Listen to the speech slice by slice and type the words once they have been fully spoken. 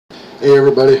Hey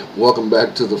everybody, welcome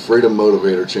back to the Freedom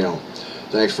Motivator channel.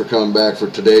 Thanks for coming back for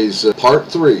today's part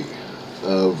 3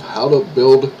 of how to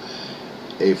build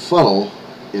a funnel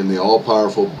in the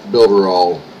all-powerful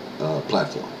Builderall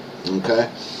platform. Okay,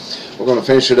 we're going to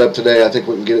finish it up today. I think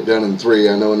we can get it done in 3.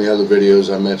 I know in the other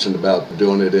videos I mentioned about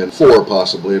doing it in 4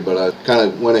 possibly, but I kind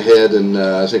of went ahead and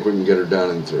I think we can get her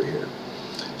done in 3 here.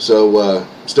 So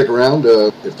stick around.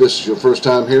 If this is your first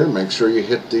time here, make sure you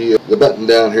hit the button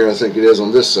down here. I think it is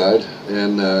on this side,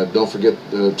 and don't forget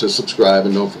to subscribe,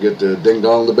 and don't forget to ding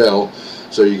dong the bell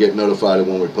so you get notified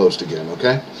when we post again.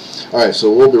 Okay? Alright,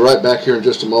 so we'll be right back here in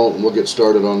just a moment, and we'll get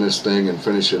started on this thing and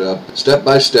finish it up step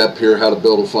by step here, how to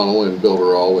build a funnel in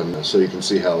Builderall, and so you can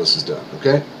see how this is done.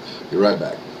 Okay? Be right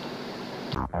back.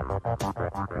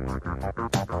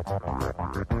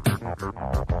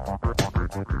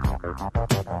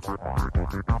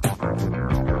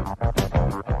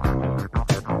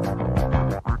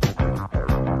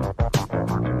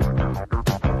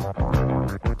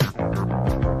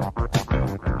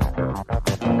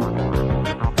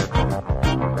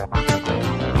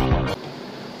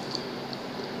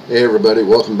 Hey everybody,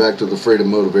 welcome back to the Freedom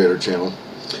Motivator channel.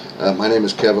 My name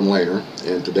is Kevin Lehner,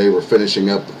 and today we're finishing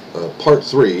up part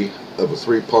 3 of a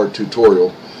 3-part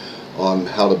tutorial on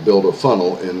how to build a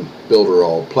funnel in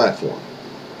Builderall platform.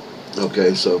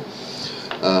 Okay, so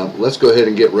let's go ahead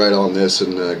and get right on this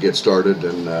and get started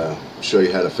and show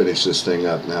you how to finish this thing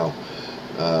up. Now,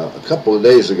 a couple of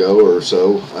days ago or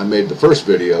so, I made the first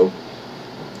video,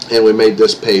 and we made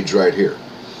this page right here.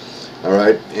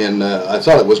 Alright, and I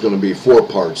thought it was going to be 4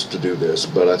 parts to do this,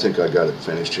 but I think I got it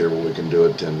finished here where we can do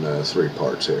it in 3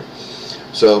 parts here.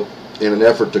 So, in an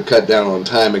effort to cut down on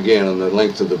time again on the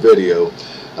length of the video,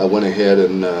 I went ahead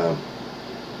and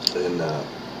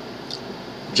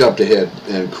jumped ahead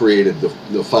and created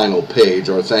the final page,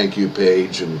 our thank you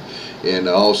page, and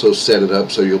I also set it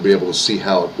up so you'll be able to see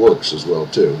how it works as well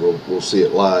too. We'll see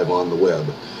it live on the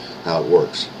web, how it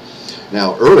works.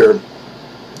 Now, earlier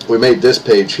we made this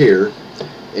page here,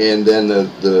 and then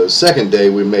the second day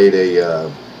we made a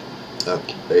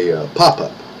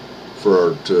pop-up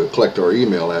to collect our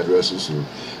email addresses and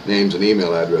names and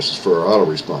email addresses for our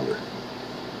autoresponder.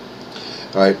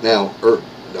 Alright, now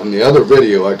on the other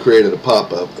video I created a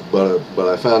pop-up, but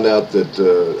I found out that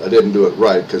I didn't do it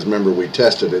right, because remember we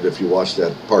tested it if you watched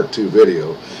that part 2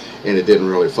 video, and it didn't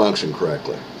really function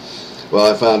correctly.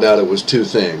 Well, I found out it was 2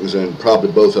 things, and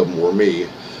probably both of them were me.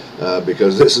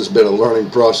 Because this has been a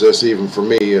learning process even for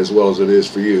me as well as it is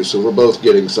for you, so we're both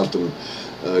getting something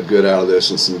good out of this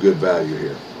and some good value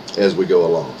here as we go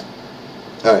along.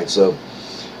 Alright, so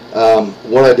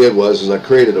what I did was I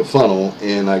created a funnel,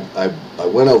 and I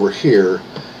went over here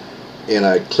and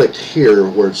I clicked here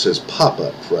where it says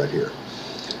pop-up right here,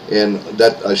 and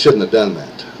that I shouldn't have done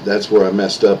that. That's where I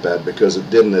messed up at, because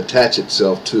it didn't attach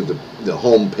itself to the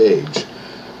home page,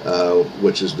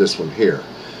 which is this one here.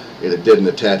 And it didn't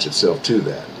attach itself to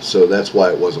that, so that's why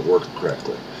it wasn't working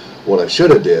correctly. What I should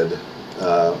have did,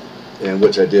 and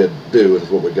which I did do, is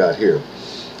what we got here.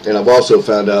 And I've also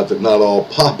found out that not all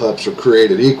pop-ups are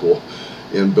created equal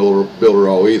in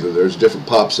Builderall either. There's different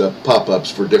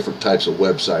pop-ups for different types of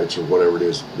websites or whatever it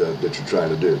is that you're trying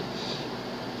to do.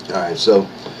 Alright, so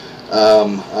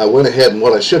I went ahead, and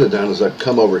what I should have done is I'd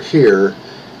come over here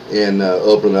and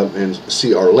open up and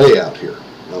see our layout here.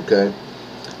 Okay,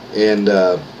 and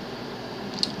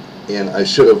I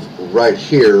should have right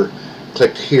here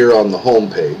clicked here on the home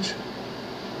page,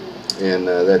 and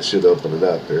that should open it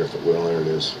up there if it will. There it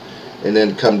is. And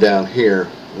then come down here.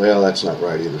 Well, that's not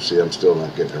right either. See, I'm still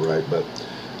not getting it right, but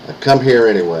I come here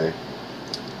anyway,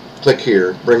 click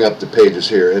here, bring up the pages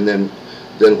here, and then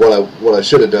what I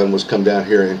should have done was come down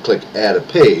here and click add a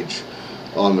page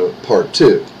on the part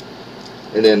 2.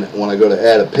 And then when I go to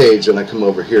add a page, then I come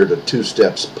over here to 2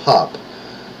 steps pop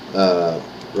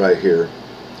right here,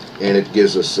 and it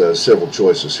gives us several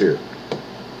choices here.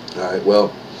 Alright,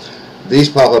 well, these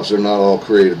pop-ups are not all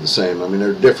created the same. I mean,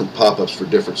 there are different pop-ups for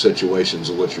different situations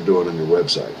of what you're doing on your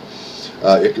website.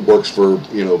 It works for,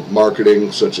 you know,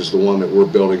 marketing, such as the one that we're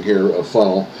building here, a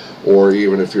funnel, or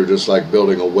even if you're just like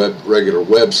building a regular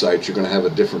website, you're going to have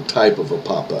a different type of a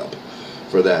pop-up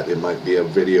for that. It might be a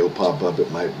video pop-up, it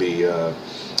might be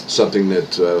something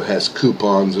that has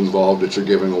coupons involved that you're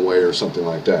giving away or something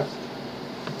like that.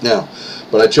 Now,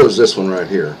 but I chose this one right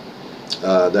here.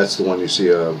 That's the one you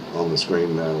see on the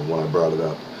screen when I brought it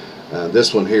up.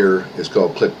 This one here is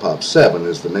called Click Pop 7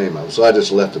 is the name of it, so I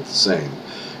just left it the same.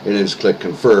 And then just click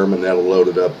confirm, and that'll load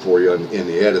it up for you in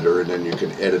the editor, and then you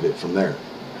can edit it from there.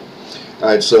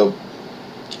 Alright, so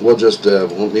we'll just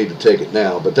won't need to take it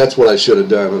now, but that's what I should have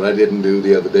done, and I didn't do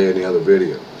the other day in the other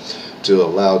video. to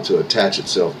allow it to attach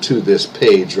itself to this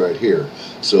page right here,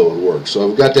 so it works. So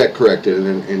I've got that corrected,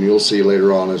 and you'll see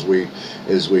later on as we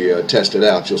test it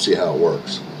out, you'll see how it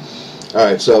works. All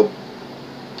right, so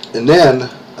and then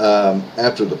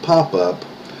after the pop-up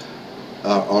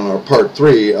on our part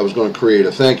 3, I was going to create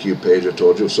a thank you page, I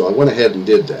told you, so I went ahead and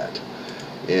did that,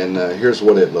 and here's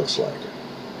what it looks like.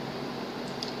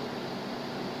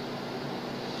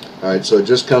 Alright, so it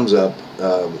just comes up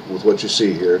with what you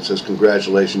see here. It says,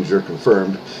 congratulations, you're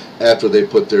confirmed, after they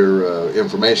put their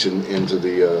information into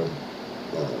the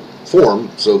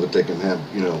form, so that they can have,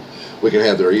 we can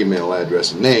have their email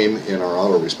address and name in our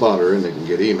autoresponder, and they can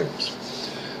get emails.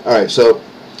 Alright, so,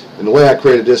 and the way I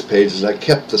created this page is I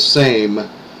kept the same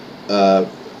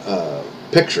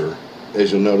picture.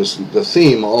 As you'll notice, the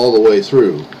theme all the way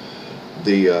through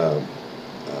the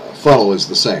funnel is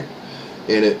the same.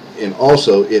 And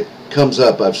also it comes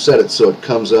up, I've set it so it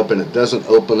comes up and it doesn't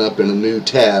open up in a new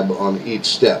tab on each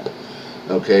step.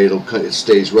 Okay, it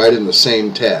stays right in the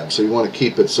same tab. So you want to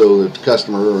keep it so that the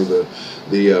customer or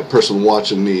the person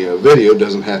watching the video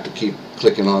doesn't have to keep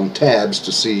clicking on tabs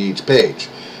to see each page.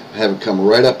 Have it come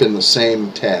right up in the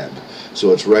same tab,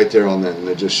 so it's right there on that, and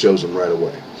it just shows them right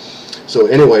away. So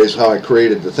anyways, how I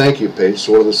created the thank you page,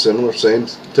 sort of the similar, same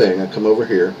thing. I come over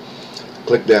here,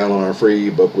 click down on our free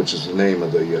ebook, which is the name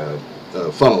of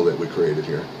the funnel that we created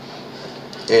here,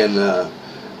 and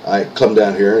I come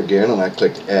down here again and I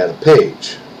clicked add a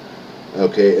page.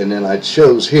 Okay, and then I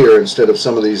chose here, instead of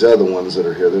some of these other ones that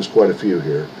are here, there's quite a few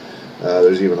here.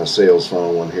 There's even a sales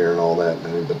funnel one here and all that,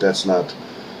 but that's not,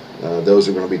 those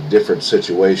are going to be different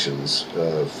situations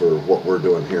for what we're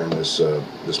doing here in this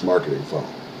this marketing funnel.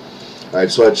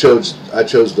 Alright, so I chose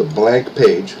the blank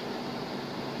page,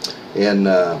 and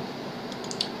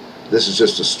this is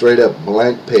just a straight up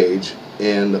blank page,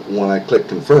 and when I click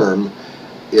confirm,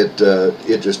 it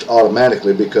just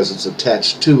automatically, because it's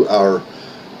attached to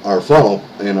our funnel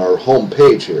and our home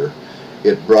page here,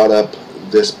 it brought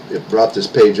this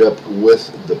page up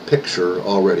with the picture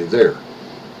already there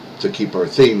to keep our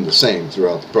theme the same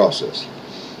throughout the process.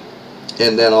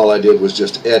 And then all I did was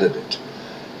just edit it.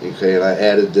 Okay, and I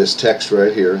added this text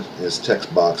right here, this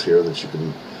text box here that you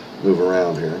can move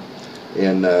around here,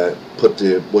 and put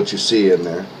what you see in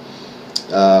there,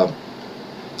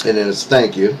 and then it's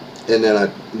thank you, and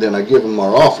then I give them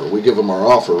our offer. We give them our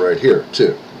offer right here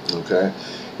too. Okay,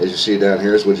 as you see down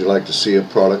here is, would you like to see a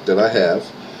product that I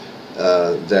have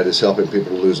that is helping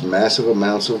people to lose massive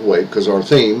amounts of weight? Because our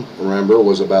theme, remember,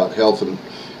 was about health and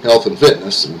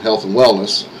fitness and health and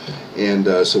wellness,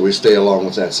 and so we stay along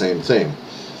with that same theme.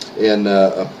 And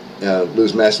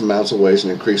lose massive amounts of weight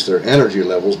and increase their energy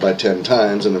levels by 10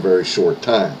 times in a very short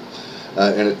time,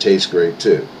 and it tastes great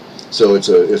too. So it's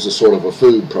a sort of a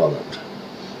food product.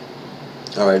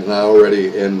 All right, now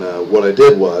already, and what I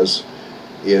did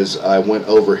is I went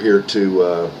over here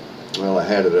to well, I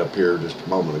had it up here just a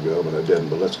moment ago, but I didn't.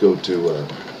 But let's go to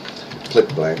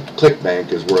ClickBank.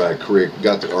 ClickBank is where I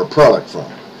got our product from,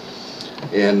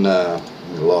 and let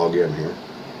me log in here.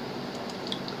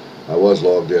 I was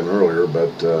logged in earlier,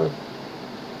 but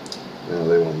now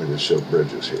they want me to show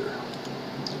bridges here.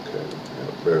 Okay,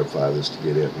 I'll verify this to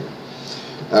get in here.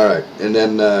 All right, and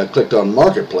then clicked on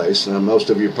Marketplace. Now, most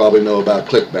of you probably know about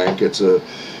ClickBank.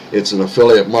 It's an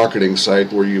affiliate marketing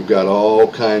site where you've got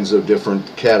all kinds of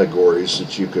different categories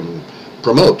that you can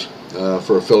promote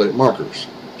for affiliate marketers,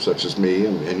 such as me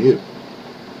and you.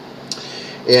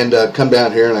 And come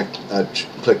down here, and I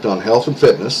clicked on Health and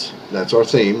Fitness. That's our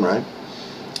theme, right?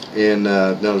 And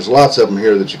now there's lots of them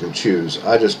here that you can choose.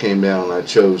 I just came down and I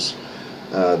chose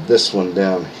this one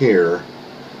down here,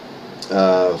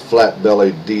 Flat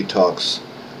Belly Detox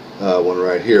one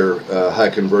right here, high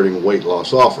converting weight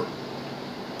loss offer.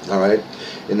 Alright,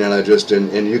 and then I just,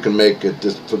 and you can make it,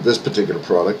 for this particular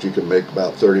product, you can make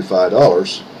about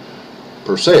 $35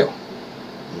 per sale.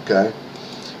 Okay,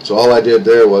 so all I did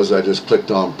there was I just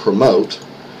clicked on promote,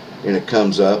 and it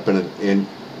comes up, and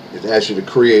it asks you to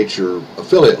create your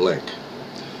affiliate link.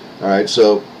 Alright,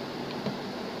 so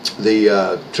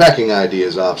the tracking ID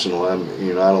is optional. I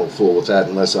don't fool with that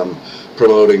unless I'm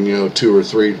promoting 2 or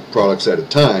 3 products at a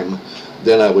time.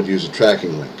 Then I would use a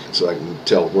tracking link so I can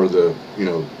tell where the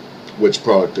which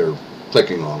product they're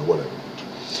clicking on or whatever.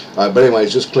 But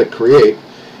anyways, just click create,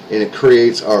 and it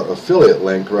creates our affiliate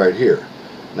link right here.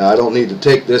 Now I don't need to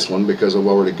take this one because I've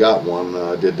already got one.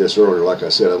 I did this earlier. Like I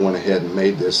said, I went ahead and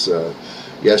made this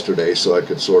yesterday so I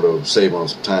could sort of save on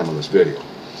some time on this video.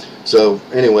 So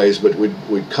anyways, but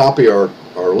we'd copy our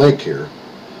link here,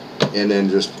 and then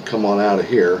just come on out of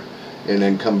here, and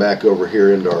then come back over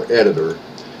here into our editor,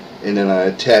 and then I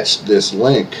attached this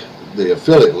link, the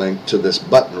affiliate link, to this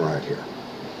button right here.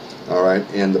 All right,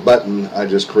 and the button, I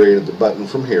just created the button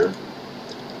from here,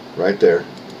 right there.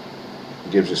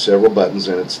 It gives you several buttons,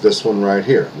 and it's this one right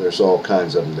here. There's all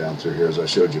kinds of them down through here, as I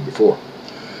showed you before.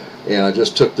 And I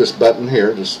just took this button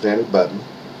here, just standard button,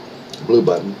 blue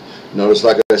button. Notice,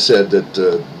 like I said,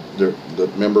 that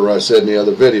remember I said in the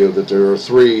other video that there are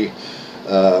three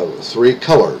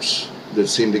colors that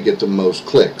seem to get the most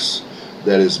clicks.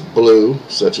 That is blue,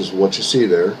 such as what you see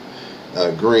there,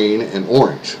 green, and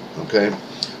orange. Okay,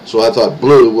 so I thought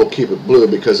blue, we'll keep it blue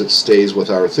because it stays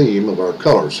with our theme of our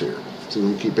colors here. So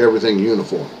we keep everything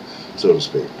uniform, so to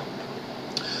speak.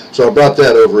 So I brought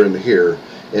that over into here,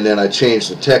 and then I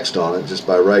changed the text on it just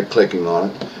by right-clicking on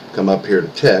it. Come up here to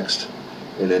text,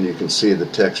 and then you can see the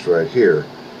text right here.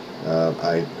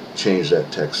 I changed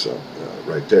that text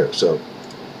right there. So,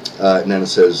 and then it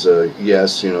says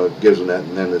yes, you know, it gives them that,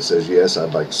 and then it says yes,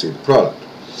 I'd like to see the product.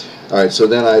 All right, so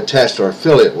then I attached our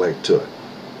affiliate link to it.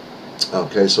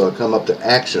 Okay, so I come up to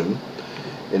action,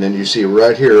 and then you see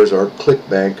right here is our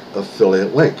ClickBank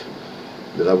affiliate link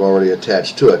that I've already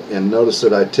attached to it. And notice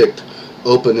that I ticked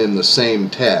open in the same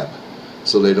tab,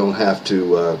 so they don't have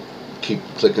to keep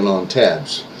clicking on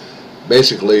tabs.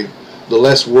 Basically, the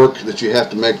less work that you have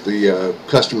to make the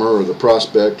customer or the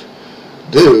prospect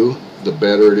do, the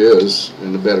better it is,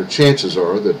 and the better chances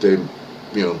are that they,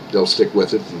 you know, they'll stick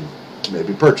with it and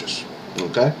maybe purchase.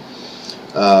 Okay,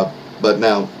 but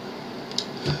now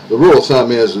the rule of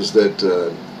thumb is that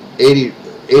 80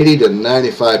 to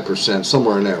 95%,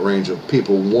 somewhere in that range, of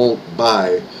people won't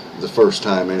buy the first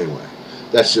time anyway.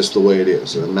 That's just the way it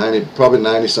is. Probably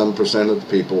 90-some% of the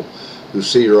people who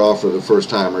see your offer the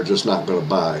first time are just not going to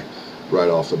buy right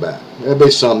off the bat. There'll be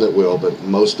some that will, but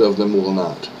most of them will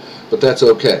not. But that's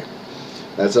okay.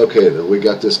 That's okay, though. We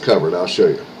got this covered. I'll show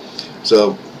you.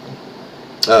 So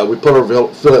we put our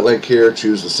affiliate link here,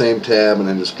 choose the same tab, and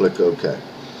then just click OK.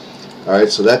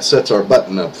 Alright, so that sets our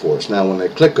button up for us. Now when they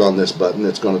click on this button,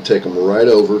 it's going to take them right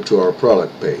over to our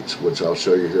product page, which I'll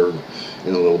show you here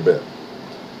in a little bit.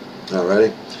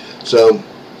 Alrighty, so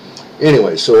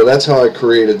anyway, so that's how I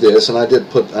created this, and I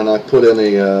put in I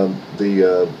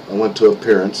went to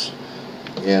appearance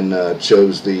and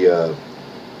chose the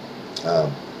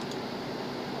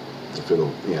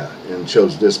and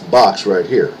chose this box right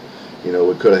here. You know,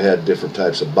 we could have had different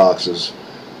types of boxes,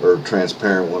 or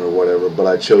transparent one or whatever, but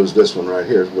I chose this one right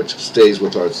here, which stays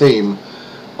with our theme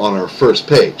on our first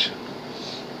page.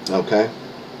 Okay,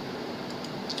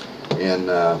 and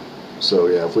so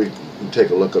yeah, if we take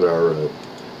a look at our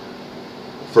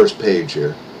first page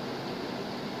here,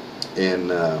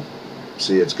 and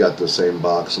see, it's got the same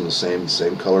box and the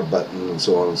same color button and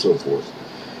so on and so forth.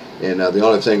 And the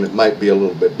only thing that might be a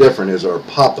little bit different is our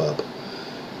pop-up,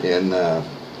 and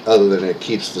other than it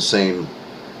keeps the same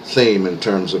theme in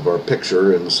terms of our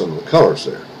picture and some of the colors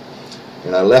there.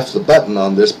 And I left the button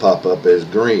on this pop-up as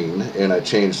green, and I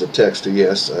changed the text to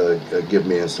yes, give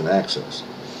me instant access.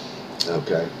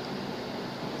 Okay.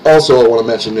 Also, I want to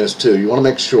mention this too. You want to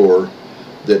make sure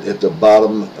that at the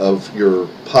bottom of your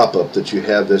pop-up that you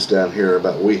have this down here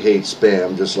about we hate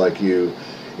spam just like you,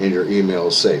 and your email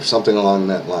is safe. Something along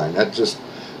that line. That just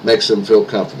makes them feel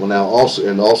comfortable. Now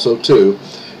also too,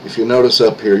 if you notice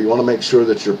up here, you want to make sure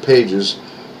that your pages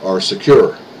are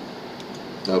secure.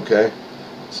 Okay,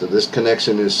 so this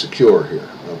connection is secure here.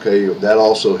 Okay, that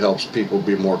also helps people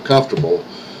be more comfortable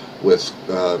with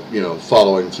you know,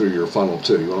 following through your funnel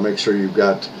too. You want to make sure you've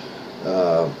got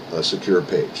a secure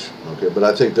page. Okay, but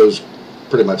I think those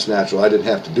pretty much natural. I didn't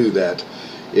have to do that.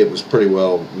 It was pretty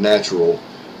well natural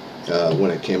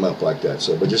when it came up like that.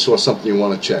 So, but just something you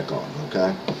want to check on.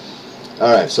 Okay.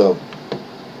 All right. So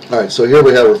here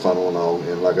we have our funnel and all,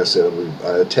 and like I said,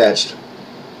 I attached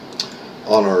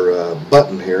on our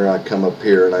button here. I come up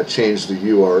here and I changed the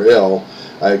URL.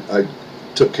 I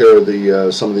took care of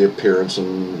the some of the appearance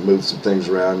and moved some things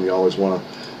around. You always want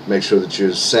to make sure that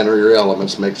you center your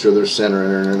elements, make sure they're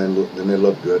centered and then they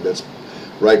look good. That's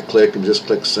right click and just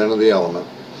click center the element.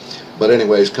 But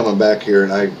anyways, coming back here,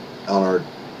 and on our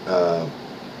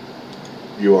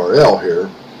URL here,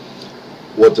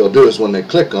 what they'll do is when they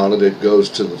click on it, it goes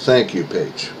to the thank you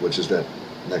page, which is that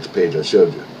next page I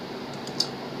showed you.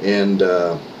 And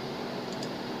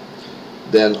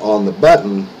then on the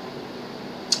button,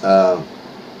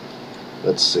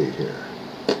 let's see here.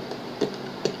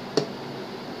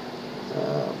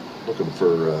 Looking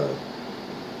for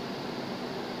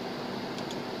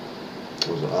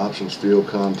was it options field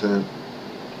content?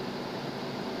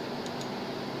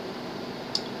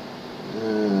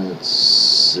 Let's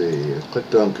see. I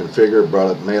clicked on configure,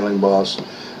 brought up mailing boss.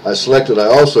 I selected. I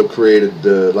also created,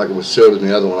 like it was showed in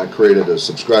the other one, I created a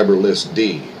subscriber list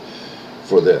D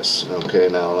for this. Okay,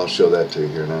 now I'll show that to you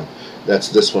here now. That's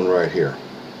this one right here.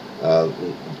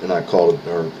 And I called it,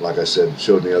 or like I said,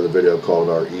 showed in the other video, I called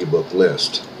it our ebook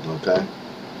list. Okay.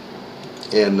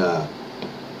 And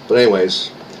but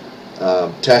anyways,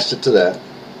 attached it to that,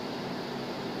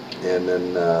 and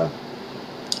then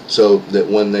so that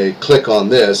when they click on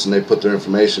this and they put their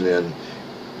information in,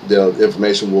 the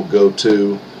information will go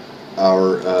to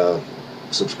our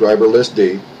subscriber list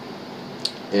D,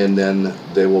 and then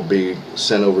they will be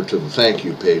sent over to the thank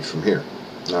you page from here.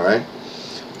 Alright,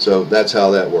 so that's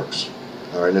how that works.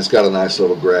 Alright, and it's got a nice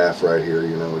little graph right here,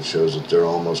 you know, it shows that they're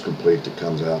almost complete, that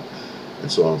comes out,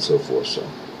 and so on and so forth. So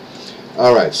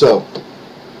alright, so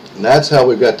that's how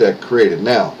we got that created.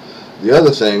 Now, the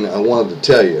other thing I wanted to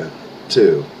tell you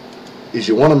too is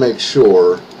you want to make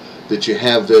sure that you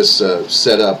have this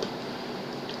set up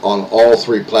on all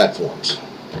three platforms.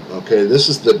 Okay, this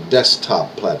is the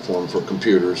desktop platform for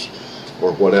computers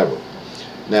or whatever.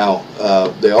 Now,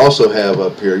 they also have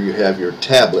up here, you have your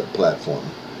tablet platform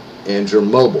and your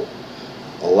mobile.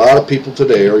 A lot of people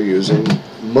today are using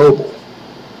mobile,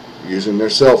 using their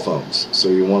cell phones. So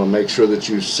you want to make sure that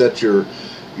you set your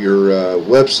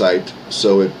website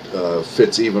so it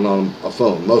fits even on a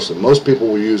phone. Most people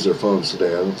will use their phones today.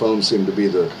 The phones seem to be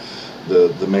the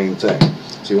main thing.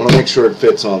 So you want to make sure it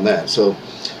fits on that. So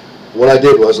what I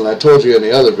did was, and I told you in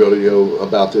the other video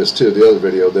about this too, the other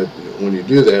video, that when you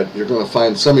do that, you're going to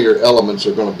find some of your elements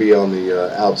are going to be on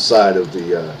the outside of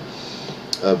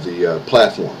the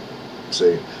platform.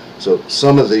 See, so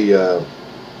some of the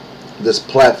this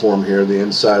platform here, the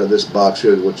inside of this box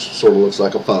here, which sort of looks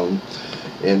like a phone,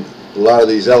 and a lot of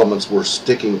these elements were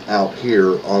sticking out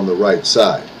here on the right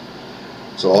side.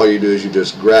 So all you do is you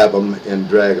just grab them and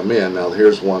drag them in. Now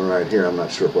here's one right here. I'm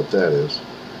not sure what that is.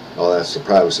 Oh, that's the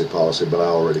privacy policy, but I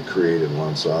already created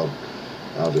one, so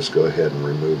I'll just go ahead and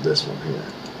remove this one here.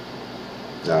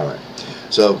 Alright,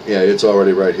 so yeah, it's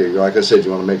already right here. Like I said,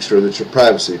 you want to make sure that your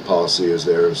privacy policy is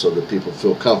there so that people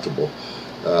feel comfortable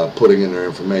putting in their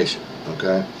information.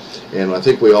 Okay, and I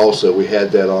think we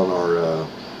had that on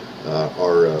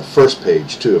our first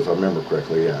page too, if I remember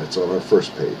correctly. Yeah, it's on our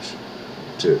first page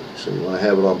too. So you want to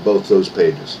have it on both those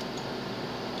pages.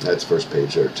 That's first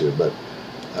page there too, but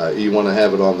you want to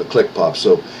have it on the click pop.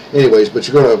 So anyways, but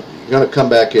you're gonna come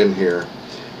back in here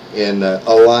and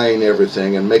align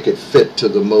everything and make it fit to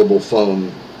the mobile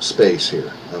phone space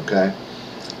here. Okay,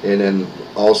 and then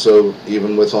also,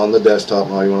 even with on the desktop,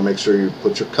 now you want to make sure you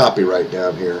put your copyright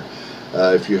down here.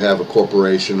 If you have a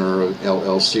corporation or an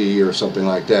LLC or something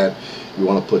like that, you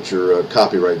want to put your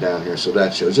copyright down here, so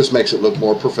that shows. It just makes it look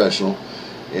more professional,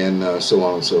 and so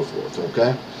on and so forth.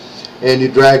 Okay, and you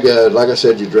drag, like I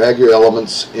said, you drag your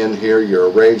elements in here, you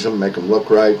arrange them, make them look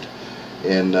right,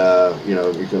 and you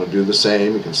know, you're going to do the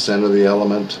same. You can center the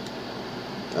element,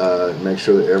 make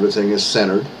sure that everything is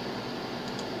centered.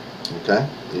 Okay,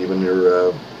 even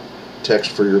your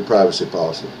text for your privacy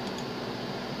policy.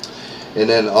 And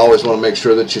then always want to make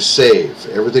sure that you save.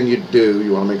 Everything you do,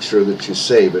 you want to make sure that you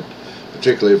save it,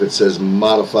 particularly if it says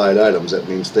modified items. That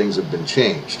means things have been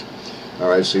changed.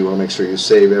 Alright, so you want to make sure you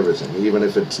save everything. Even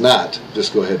if it's not,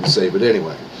 just go ahead and save it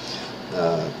anyway.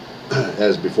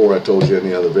 As before I told you in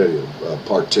the other video,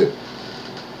 part 2.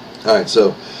 Alright,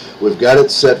 so we've got it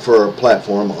set for our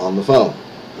platform on the phone.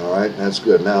 Alright, that's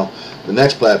good. Now, the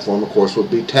next platform, of course,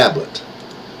 would be tablet.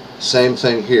 Same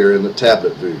thing here in the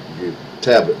tablet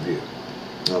view.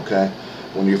 Okay,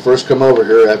 when you first come over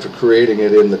here after creating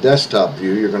it in the desktop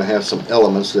view, you're going to have some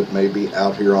elements that may be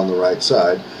out here on the right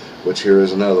side, which here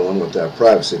is another one with that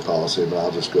privacy policy, but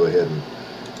I'll just go ahead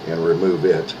and remove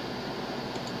it,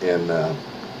 and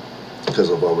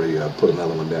because I've already put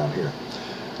another one down here.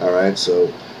 Alright,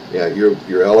 so yeah,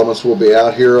 your elements will be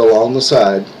out here along the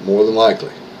side, more than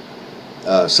likely.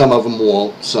 Some of them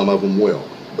won't, some of them will,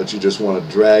 but you just want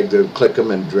to click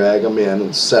them and drag them in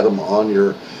and set them on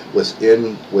your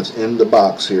within the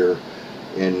box here,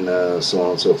 and so on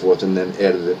and so forth, and then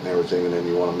edit it and everything. And then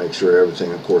you want to make sure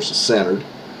everything, of course, is centered.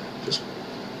 Just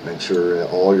make sure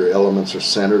all your elements are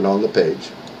centered on the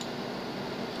page,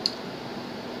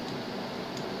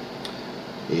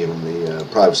 even the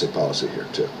privacy policy here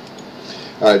too.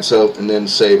 Alright, so, and then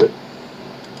save it.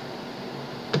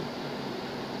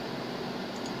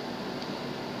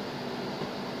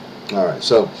 Alright,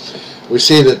 so we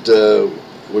see that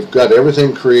we've got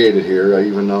everything created here,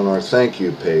 even on our thank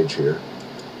you page here,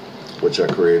 which I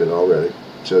created already.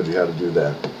 Showed you how to do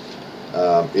that.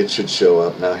 It should show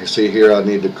up. Now, you see here, I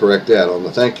need to correct that. On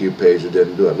the thank you page, it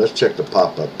didn't do it. Let's check the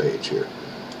pop-up page here.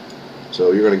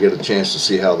 So you're going to get a chance to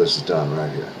see how this is done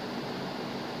right here.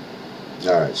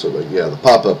 Alright, so the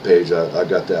pop-up page, I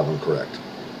got that one correct.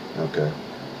 Okay,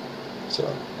 so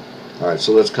Alright,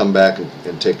 so let's come back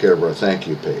and take care of our thank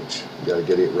you page. We've got to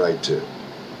get it right too.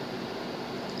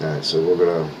 Alright, so we're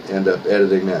going to end up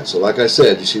editing that. So like I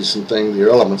said, you see some things, your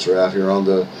elements are out here on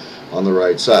the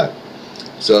right side.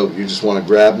 So you just want to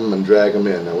grab them and drag them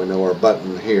in. Now we know our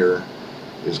button here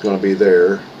is going to be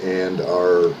there, and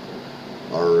our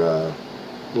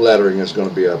lettering is going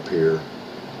to be up here,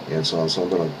 and so on. So I'm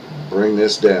going to bring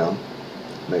this down,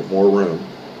 make more room.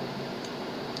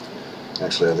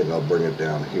 Actually, I think I'll bring it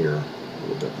down here a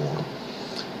little bit more.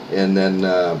 And then,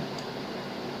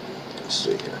 let's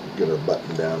see here, get our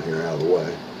button down here out of the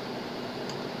way.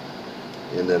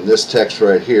 And then this text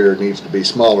right here needs to be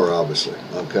smaller, obviously,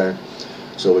 okay?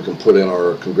 So we can put in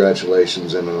our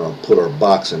congratulations, and then I'll put our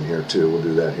box in here too. We'll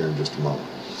do that here in just a moment.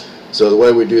 So the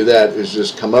way we do that is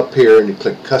just come up here and you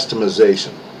click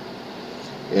customization.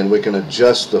 And we can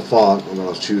adjust the font. I'm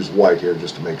going to choose white here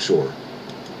just to make sure.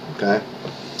 Okay?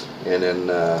 And then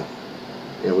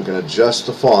and we can adjust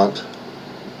the font.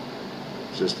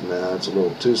 Just now it's a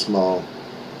little too small.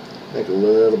 Make it a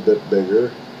little bit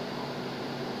bigger.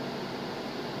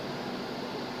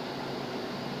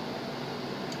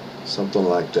 Something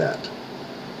like that.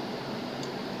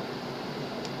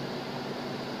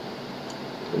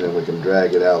 And then we can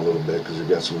drag it out a little bit because we've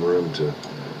got some room to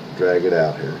drag it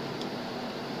out here.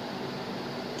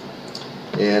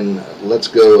 And let's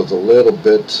go with a little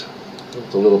bit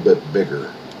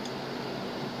bigger,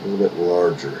 a little bit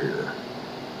larger here.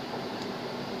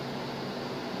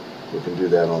 We can do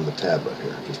that on the tablet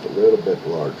here, just a little bit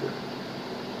larger.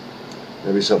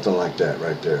 Maybe something like that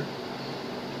right there.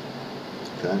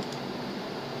 Okay.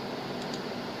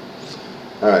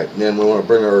 Alright, and then we want to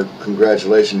bring our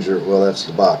congratulations, well, that's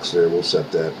the box there. We'll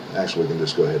set that. Actually, we can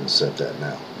just go ahead and set that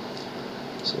now.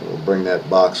 So we'll bring that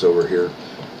box over here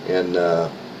and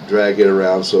drag it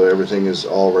around so everything is,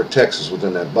 all of our text is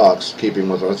within that box, keeping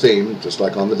with our theme, just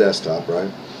like on the desktop,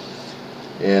 right?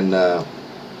 And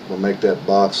we'll make that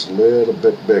box a little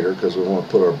bit bigger because we want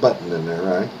to put our button in there,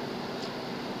 right?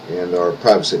 And our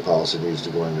privacy policy needs to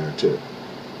go in there too.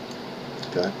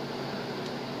 Okay?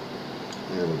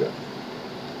 There we go.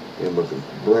 And we can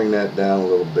bring that down a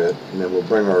little bit, and then we'll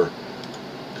bring our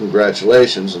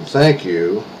congratulations and thank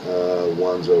you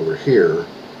ones over here,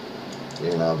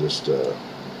 and I'll just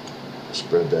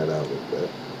spread that out a little bit.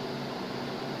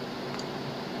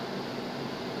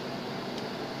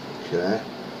 Okay,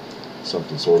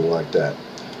 something sort of like that.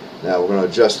 Now we're going to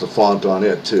adjust the font on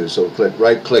it too, so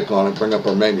right click on it, bring up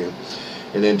our menu,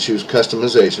 and then choose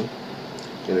customization,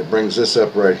 and it brings this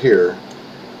up right here,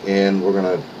 and we're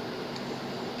going to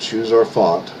choose our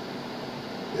font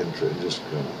and just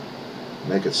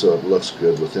make it so it looks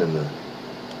good within the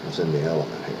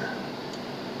element here.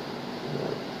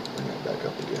 Bring it back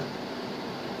up again.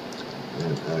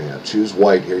 And, oh yeah, choose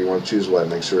white here. You want to choose white.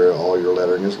 Make sure all your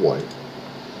lettering is white.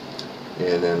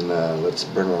 And then let's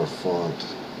bring our font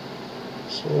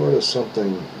sort of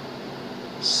something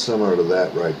similar to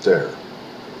that right there.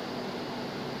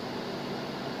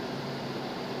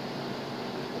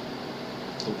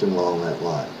 Something along that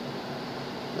line.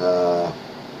 I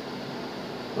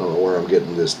don't know where I'm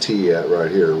getting this T at right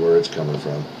here, where it's coming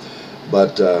from.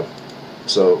 But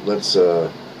so let's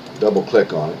double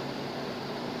click on it.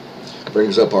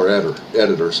 Brings up our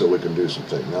editor so we can do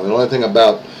something. Now the only thing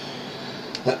about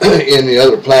in the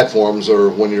other platforms, or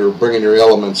when you're bringing your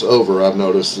elements over, I've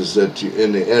noticed is that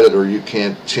in the editor you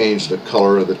can't change the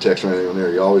color of the text or anything on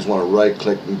there. You always want to right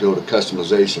click and go to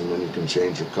customization, and you can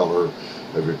change your color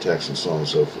of your text and so on and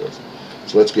so forth.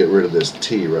 So let's get rid of this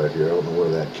T right here. I don't know where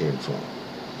that came from.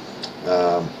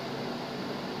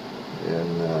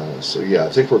 So yeah, I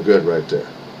think we're good right there.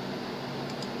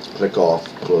 Click off,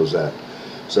 close that.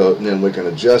 So and then we can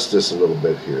adjust this a little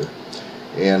bit here,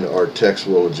 and our text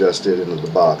will adjust it into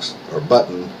the box. Our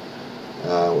button,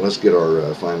 let's get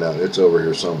our, find out, it's over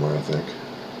here somewhere, I think.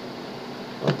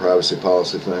 Our privacy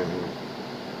policy thing.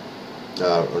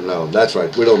 Or no, that's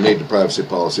right, we don't need the privacy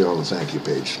policy on the thank you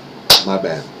page. My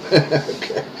bad.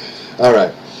 Okay.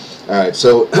 Alright,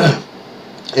 so,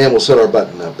 and we'll set our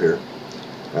button up here.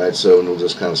 Alright, so we'll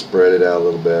just kind of spread it out a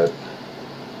little bit.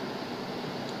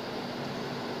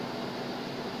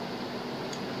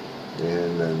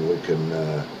 And then we can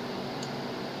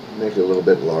make it a little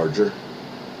bit larger.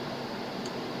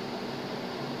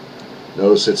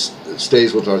 Notice it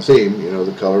stays with our theme. You know,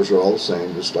 the colors are all the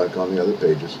same, just like on the other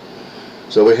pages.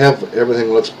 So we have, everything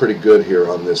looks pretty good here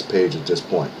on this page at this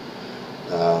point.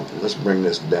 Let's bring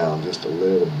this down just a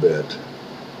little bit,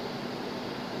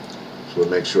 so we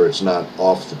make sure it's not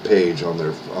off the page on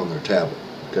their tablet.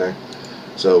 Okay,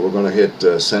 so we're going to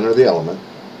hit center the element.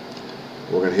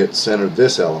 We're going to hit center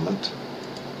this element,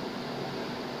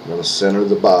 I'm going to center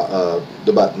the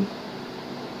button,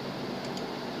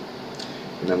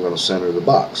 and I'm going to center the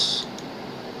box.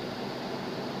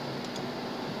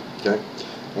 Okay.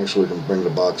 Actually, we can bring the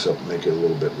box up and make it a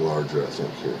little bit larger, I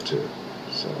think, here too.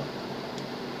 So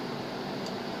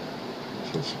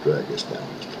let's drag this down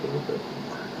just a little bit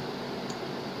more.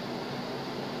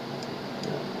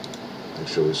 Yeah. Make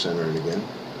sure we center it again.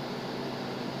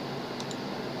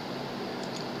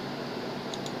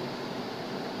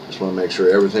 Just want to make sure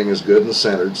everything is good and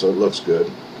centered so it looks good,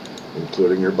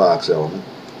 including your box element.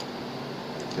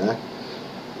 Okay.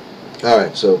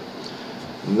 Alright, so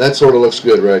that sort of looks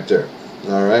good right there.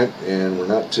 Alright, and we're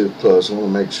not too close. I want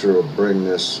to make sure we'll bring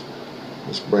this,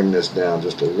 let's bring this down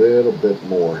just a little bit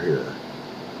more here.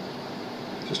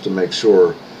 Just to make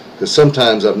sure, because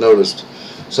sometimes I've noticed,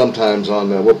 sometimes on,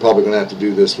 we're probably going to have to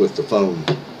do this with the phone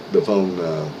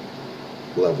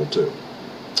level too.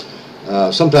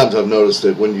 Sometimes I've noticed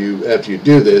that when you, after you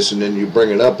do this and then you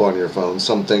bring it up on your phone,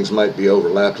 some things might be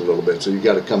overlapped a little bit, so you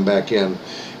got to come back in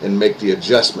and make the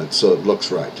adjustment so it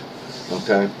looks right.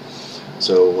 Okay,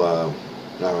 so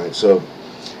alright, so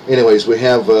anyways, we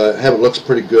have it looks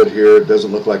pretty good here. It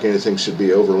doesn't look like anything should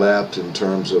be overlapped in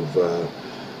terms of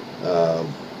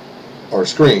our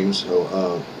screens,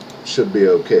 so should be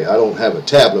okay. I don't have a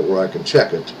tablet where I can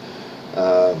check it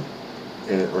or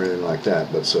anything like that,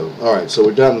 but so alright, so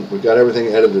we've got everything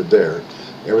edited there.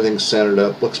 Everything's centered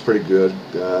up, looks pretty good.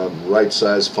 Right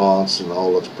size fonts and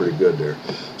all looks pretty good there.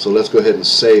 So let's go ahead and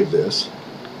save this.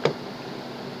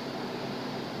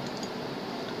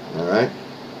 Alright,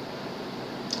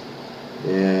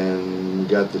 and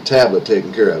got the tablet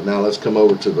taken care of. Now let's come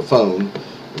over to the phone.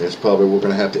 It's probably, we're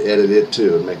going to have to edit it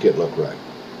too and make it look right.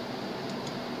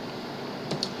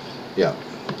 Yeah,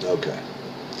 okay.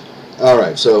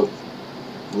 Alright, so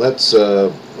let's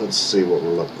see what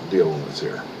we're dealing with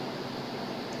here.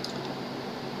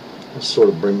 Let's sort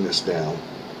of bring this down.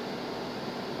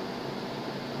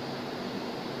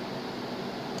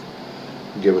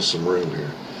 Give us some room here.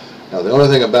 Now the only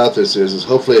thing about this is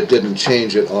hopefully it didn't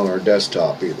change it on our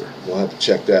desktop either. We'll have to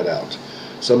check that out.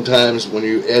 Sometimes when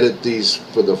you edit these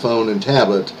for the phone and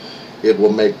tablet, it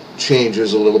will make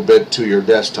changes a little bit to your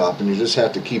desktop, and you just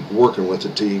have to keep working with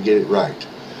it till you get it right.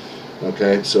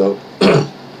 Okay, so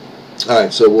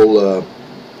alright, so we'll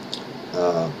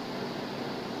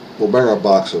bring our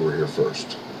box over here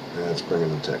first. And that's bringing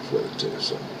the text with it too.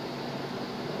 So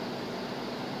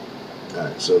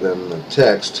alright, so then the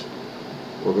text,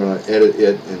 we're going to edit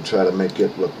it and try to make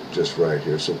it look just right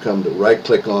here. So come to right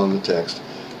click on the text.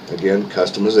 Again,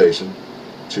 customization.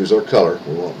 Choose our color.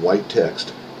 We want white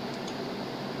text.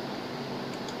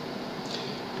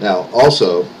 Now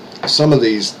also, some of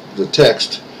these, the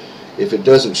text, if it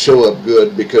doesn't show up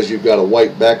good because you've got a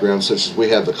white background, such as we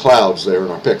have the clouds there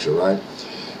in our picture, right?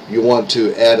 You want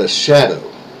to add a shadow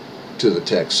to the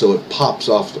text so it pops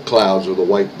off the clouds or the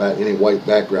white any white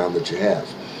background that you have,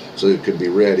 so it can be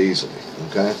read easily.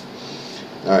 Okay.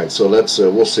 All right. So let's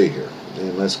we'll see here,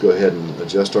 and let's go ahead and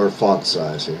adjust our font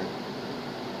size here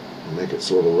and make it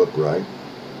sort of look right.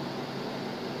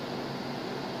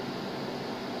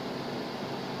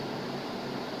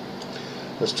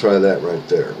 Let's try that right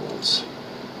there once.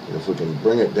 And if we can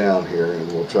bring it down here,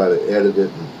 and we'll try to edit it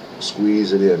and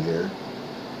squeeze it in here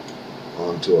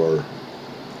onto our.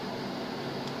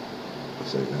 I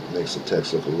think that makes the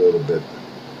text look a little bit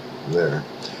there.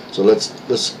 So let's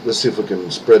see if we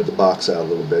can spread the box out a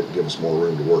little bit and give us more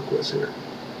room to work with here.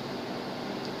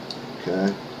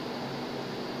 Okay.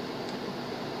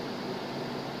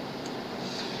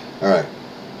 All right.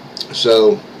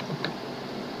 So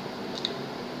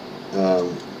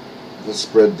let's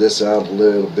spread this out a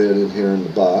little bit in here in the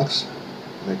box,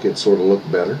 make it sort of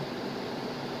look better.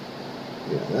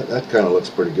 Yeah, that kind of looks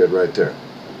pretty good right there.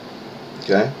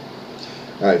 Okay.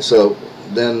 All right. So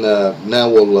then now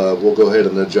we'll go ahead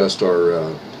and adjust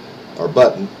our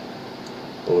button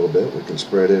a little bit. We can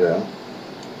spread it out.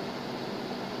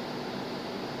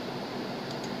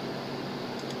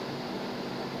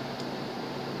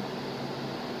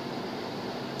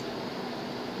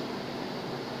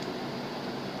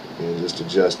 And just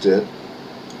adjust it.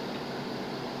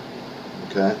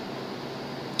 Okay.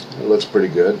 It looks pretty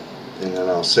good. And then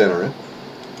I'll center it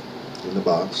in the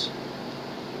box.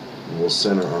 And we'll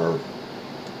center our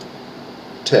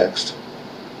text.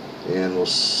 And we'll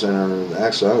center,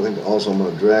 actually I think also I'm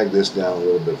going to drag this down a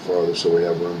little bit farther so we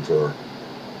have room for our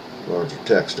larger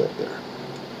text up there.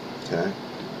 Okay.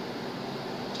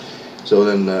 So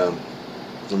then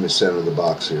let me center the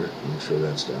box here, make sure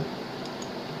that's done.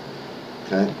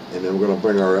 Okay, and then we're going to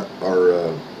bring our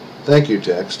thank you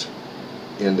text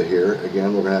into here.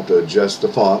 Again, we're going to have to adjust the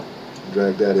font,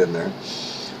 drag that in there.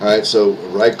 Alright, so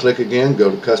right click again, go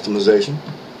to customization,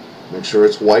 make sure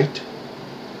it's white.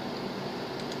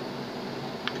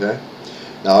 Okay.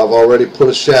 Now I've already put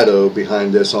a shadow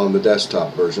behind this on the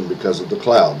desktop version because of the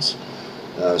clouds.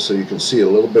 So you can see a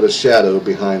little bit of shadow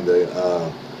behind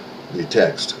the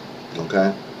text.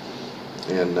 Okay.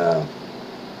 And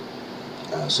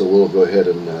so we'll go ahead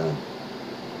and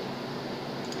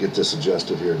get this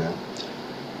adjusted here now.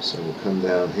 So we'll come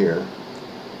down here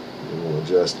and we'll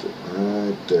adjust it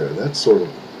right there. That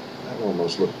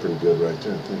almost looked pretty good right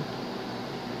there, I think.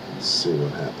 Let's see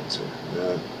what happens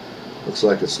here. Looks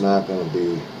like it's not going to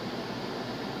be,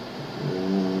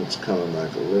 it's coming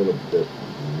like a little bit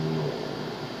more.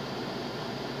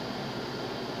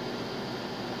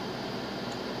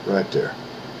 Right there.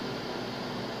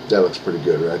 That looks pretty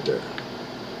good right there.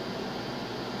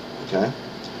 Okay?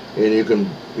 And you can,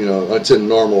 it's in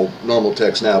normal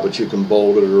text now, but you can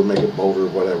bold it or make it bolder or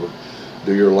whatever.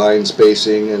 Do your line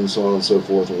spacing and so on and so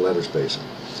forth, and letter spacing.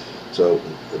 So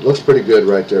it looks pretty good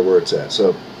right there where it's at.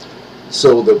 So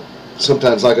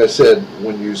sometimes, like I said,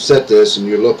 when you set this and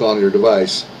you look on your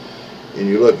device and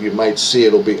you look, you might see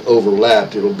it'll be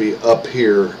overlapped. It'll be up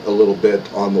here a little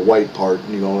bit on the white part,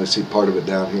 and you can only see part of it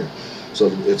down here. So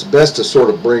it's best to sort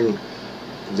of bring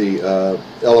the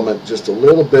element just a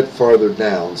little bit farther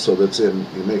down so that's you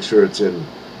make sure it's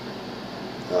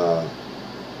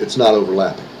it's not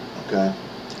overlapping. Okay.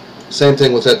 Same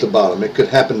thing with at the bottom. It could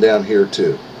happen down here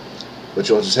too, but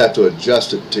you'll just have to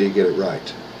adjust it until you get it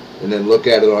right, and then look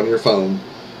at it on your phone,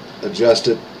 adjust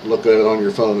it, look at it on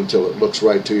your phone until it looks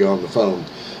right to you on the phone.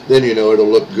 Then it'll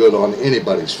look good on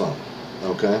anybody's phone.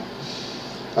 Okay.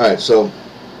 All right. So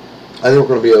I think we're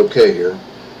going to be okay here.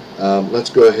 Let's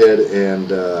go ahead and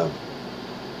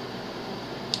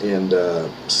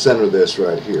center this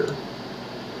right here,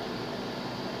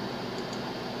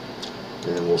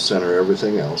 and we'll center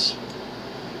everything else.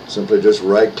 Simply just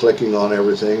right clicking on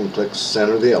everything and click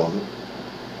center the element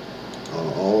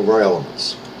on all of our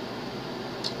elements.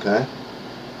 Okay.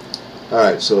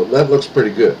 Alright, so that looks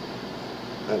pretty good.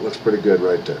 That looks pretty good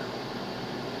right there.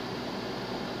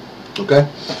 Okay.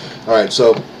 Alright,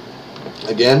 so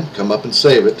again, come up and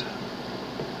save it,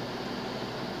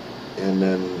 and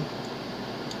then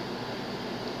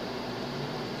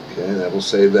okay, that will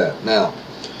save that. Now,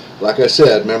 like I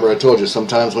said, remember I told you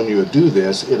sometimes when you do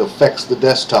this, it affects the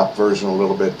desktop version a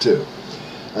little bit too.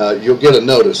 You'll get a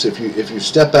notice if you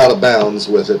step out of bounds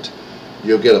with it.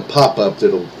 You'll get a pop-up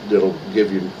that'll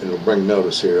give you, it'll bring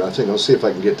notice here. I think I'll see if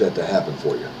I can get that to happen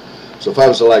for you. So if I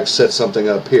was to like set something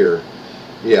up here,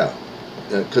 yeah,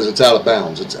 because it's out of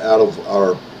bounds, it's out of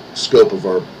our scope of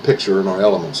our picture and our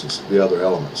elements and the other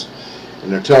elements.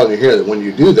 And they're telling you here that when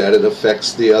you do that, it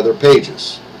affects the other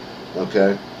pages.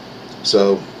 Okay,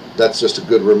 so that's just a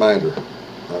good reminder.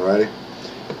 Alrighty,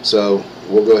 so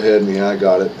we'll go ahead and I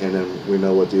got it, and then we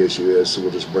know what the issue is. So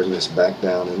we'll just bring this back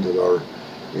down into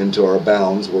our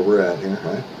bounds where we're at here,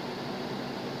 right?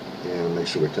 And make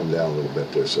sure we come down a little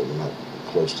bit there so we're not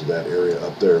close to that area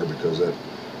up there, because that,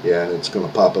 yeah, and it's going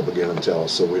to pop up again and tell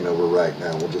us, so we know we're right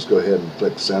now. We'll just go ahead and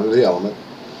click center the element,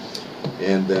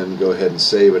 and then go ahead and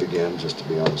save it again just to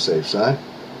be on the safe side.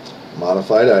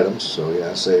 Modified items, so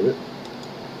yeah, save it.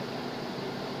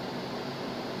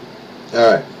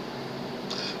 Alright,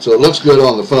 so it looks good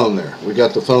on the phone there. We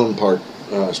got the phone part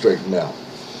straightened out.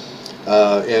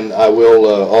 And I will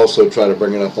also try to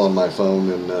bring it up on my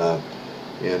phone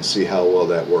and see how well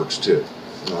that works too.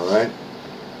 Alright?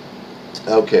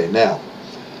 Okay, now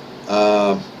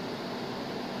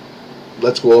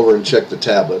let's go over and check the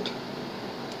tablet,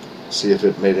 see if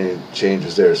it made any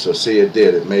changes there. So see, it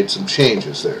did. It made some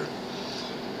changes there.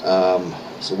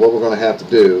 So what we're going to have to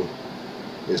do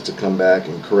is to come back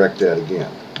and correct that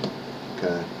again.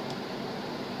 Okay?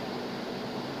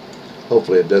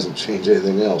 Hopefully it doesn't change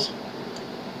anything else.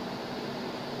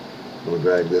 We'll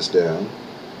drag this down.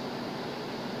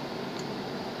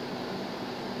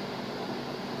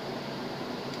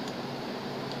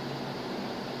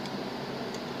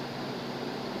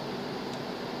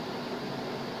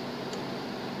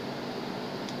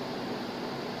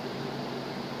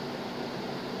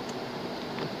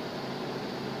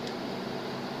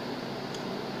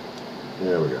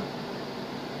 There we go.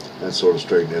 That sort of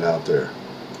straightened it out there.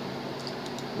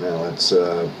 Now let's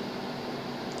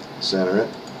center it.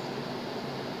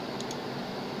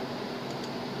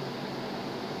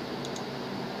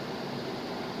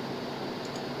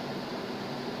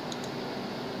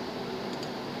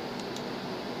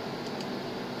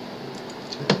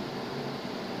 Okay.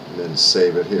 And then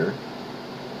save it here.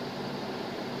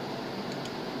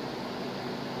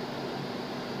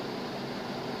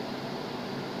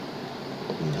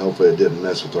 And hopefully it didn't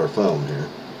mess with our phone here.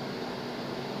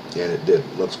 and it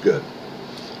didn't. Looks good.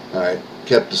 Alright,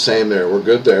 kept the same there. We're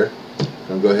good there.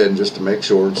 I'm going to go ahead and just to make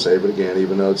sure and save it again,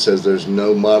 even though it says there's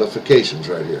no modifications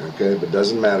right here. Okay, but it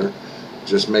doesn't matter.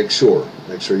 Just make sure.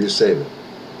 Make sure you save it.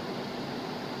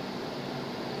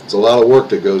 It's a lot of work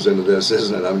that goes into this,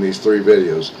 isn't it? I mean, these 3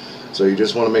 videos. So you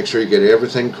just want to make sure you get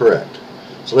everything correct.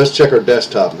 So let's check our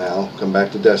desktop now. Come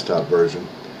back to desktop version.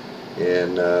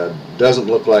 And doesn't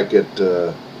look like it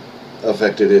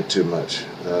affected it too much.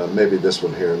 Maybe this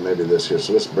one here and maybe this here.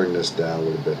 So let's bring this down a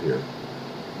little bit here.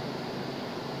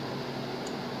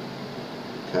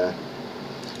 Okay.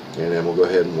 And then we'll go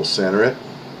ahead and we'll center it.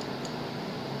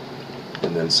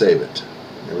 And then save it.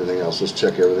 Everything else, let's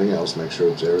check everything else. Make sure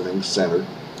it's everything's centered.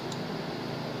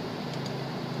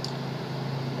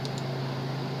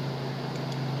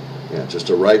 Yeah, just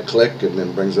a right click and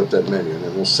then brings up that menu. And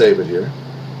then we'll save it here.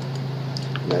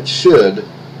 And that should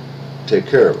take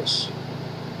care of us.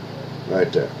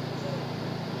 Right there.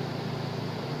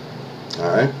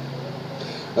 Alright.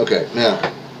 Okay, now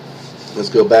let's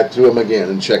go back through them again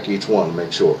and check each one and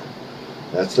make sure.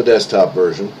 That's the desktop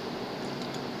version.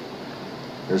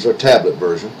 Here's our tablet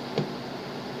version.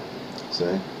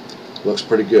 See? Looks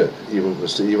pretty good. Even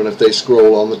if they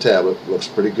scroll on the tablet, looks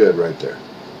pretty good right there.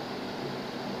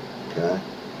 Okay?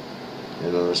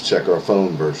 And then let's check our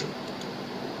phone version.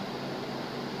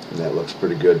 And that looks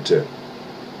pretty good too.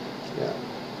 Yeah.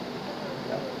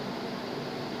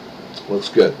 Looks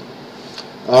good.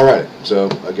 Alright, so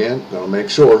again, gonna make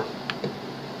sure.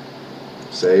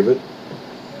 Save it.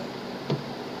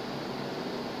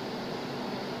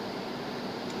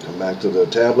 Come back to the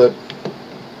tablet.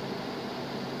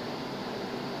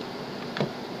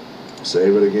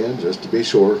 Save it again, just to be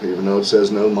sure, even though it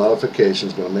says no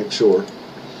modifications, gonna make sure.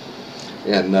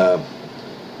 And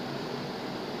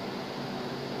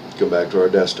come back to our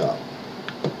desktop.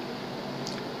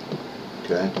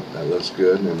 Okay, that looks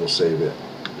good, and then we'll save it,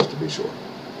 just to be sure.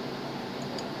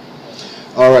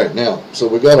 Alright, now, so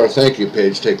we got our thank you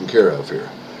page taken care of here.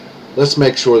 Let's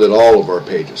make sure that all of our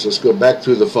pages, let's go back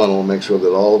through the funnel and make sure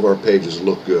that all of our pages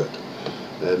look good.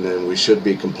 And then we should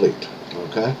be complete.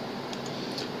 Okay?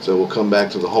 So we'll come back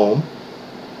to the home.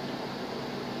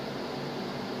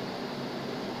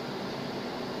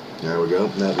 There we go,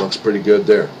 and that looks pretty good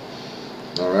there.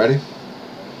 Alrighty?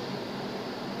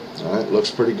 Alright,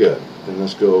 looks pretty good. Then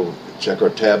let's go check our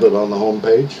tablet on the home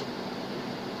page.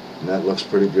 And that looks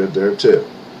pretty good there too.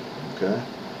 Okay?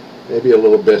 Maybe a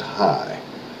little bit high.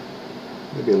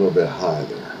 Maybe a little bit high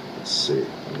there. Let's see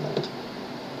on that.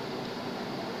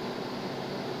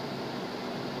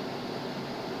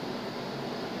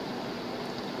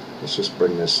 Let's just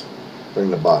bring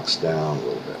the box down a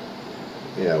little bit.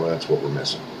 Yeah, well, that's what we're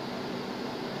missing.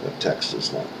 The text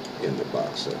is not in the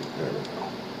box. There we go.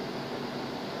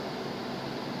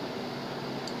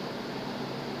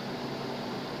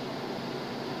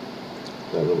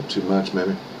 Is that a little too much,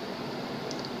 maybe? It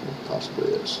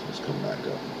possibly is. Let's come back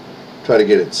up. Try to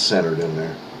get it centered in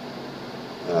there.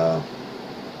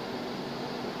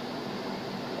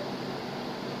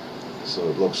 So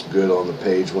it looks good on the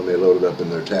page when they load it up in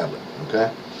their tablet.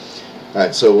 Okay?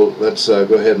 Alright, so let's go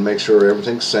ahead and make sure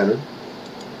everything's centered.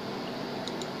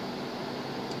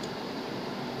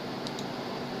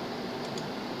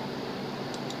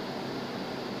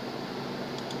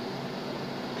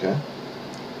 Okay?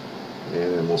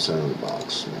 And then we'll center the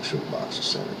box. Make sure the box is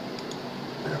centered.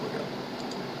 There we go.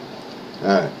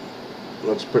 Alright.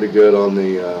 Looks pretty good on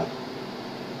the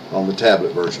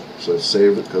tablet version. So let's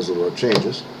save it because of our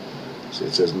changes. See,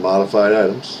 it says modified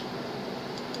items.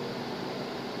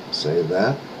 Save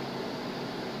that.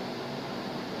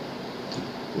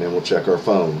 And then we'll check our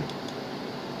phone.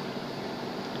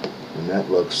 And that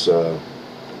looks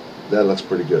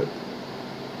pretty good.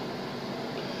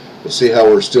 But see how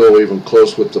we're still even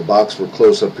close with the box. We're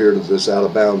close up here to this out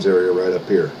of bounds area right up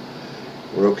here.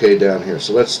 We're okay down here.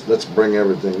 So let's bring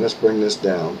everything. Let's bring this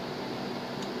down.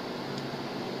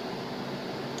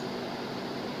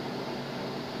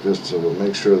 Just so we'll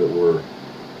make sure that we're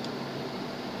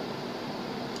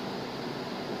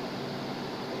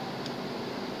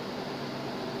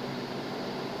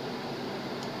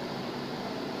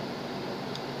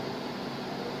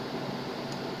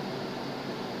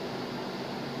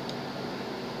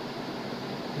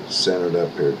centered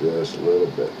up here just a little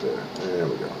bit there. There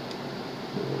we go.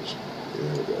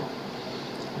 There we go.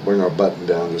 Bring our button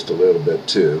down just a little bit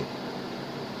too.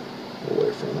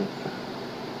 Away from it.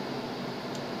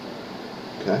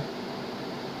 Okay.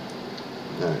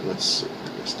 Alright, let's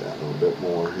bring this down a little bit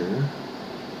more here.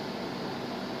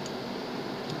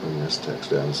 Bring this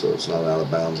text down so it's not out of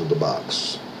bounds of the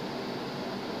box.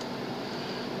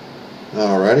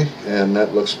 Alrighty, and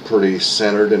that looks pretty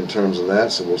centered in terms of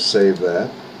that, so we'll save that,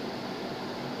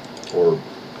 or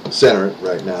center it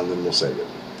right now, and then we'll save it.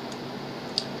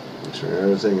 Make sure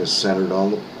everything is centered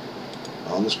on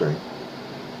the screen.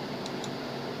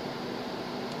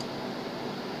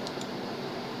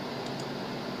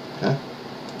 Okay,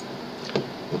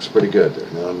 looks pretty good there.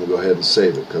 Now I'm going to go ahead and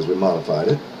save it because we modified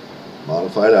it.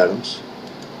 Modified items.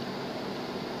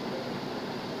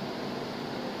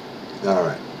 All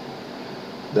right.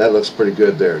 That looks pretty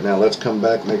good there. Now let's come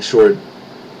back, make sure it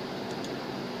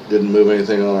didn't move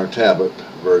anything on our tablet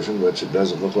version, which it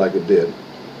doesn't look like it did.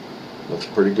 Looks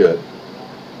pretty good.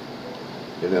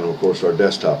 And then of course our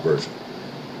desktop version.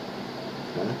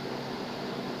 Okay.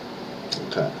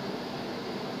 Okay.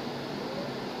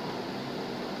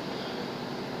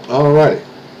 Alrighty.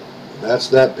 That's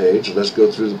that page. Let's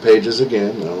go through the pages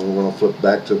again. Now we're going to flip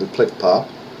back to the click pop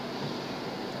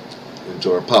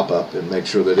into our pop-up and make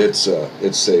sure that it's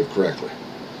saved correctly.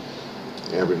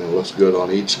 Everything looks good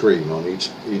on each screen, on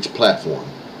each platform.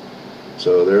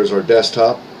 So there's our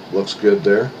desktop. Looks good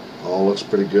there. All looks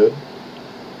pretty good.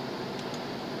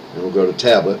 And we'll go to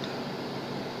tablet.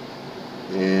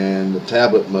 And the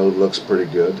tablet mode looks pretty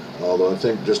good. Although I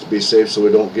think just to be safe so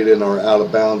we don't get in our out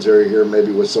of bounds area here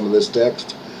maybe with some of this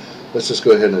text, let's just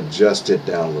go ahead and adjust it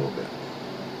down a little bit.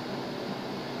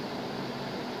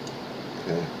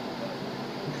 Okay.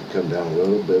 Come down a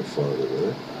little bit farther with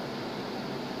it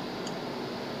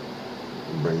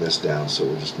and bring this down, so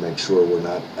we'll just make sure we're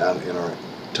not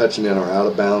touching in our out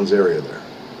of bounds area there.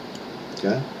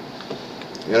 Okay.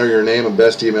 Enter your name and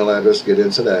best email address to get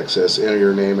instant access. Enter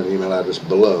your name and email address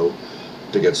below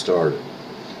to get started.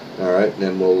 All right, and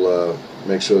then we'll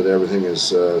make sure that everything is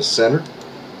centered.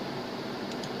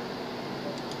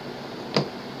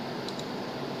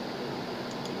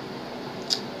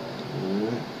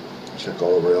 Check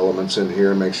all of our elements in here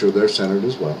and make sure they're centered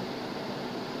as well.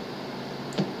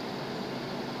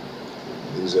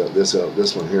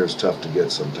 This one here is tough to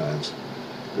get sometimes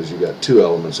because you got two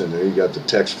elements in there. You got the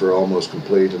text for almost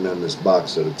complete and then this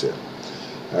box that it's in.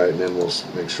 All right, and then we'll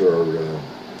make sure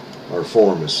our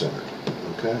form is centered.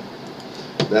 Okay,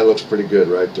 that looks pretty good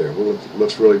right there. Well, it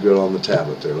looks really good on the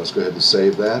tablet there. Let's go ahead and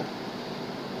save that.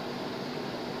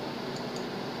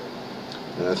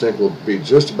 And I think we'll be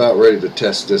just about ready to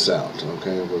test this out.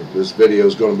 Okay, well, this video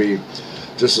is going to be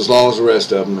just as long as the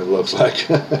rest of them, it looks like.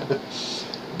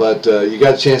 But you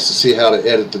got a chance to see how to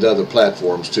edit the other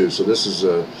platforms too. So this is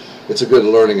it's a good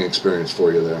learning experience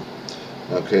for you there.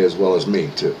 Okay, as well as me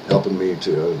too, helping me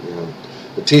too. You know,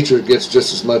 the teacher gets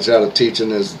just as much out of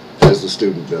teaching as the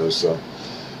student does. So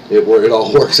it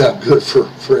all works out good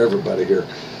for everybody here.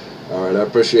 All right, I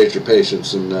appreciate your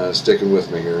patience and sticking with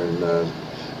me here, and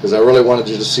because I really wanted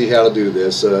you to see how to do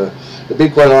this. To be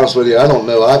quite honest with you, I don't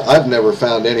know. I've never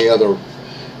found any other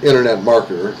internet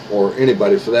marketer, or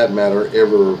anybody for that matter,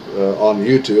 ever on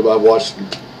YouTube. I've watched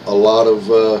a lot of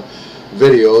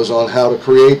videos on how to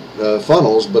create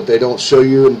funnels, but they don't show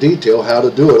you in detail how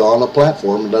to do it on a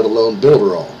platform, let alone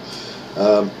Builderall.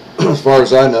 As far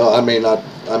as I know, I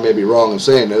may be wrong in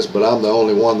saying this, but I'm the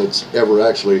only one that's ever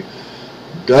actually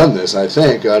done this. I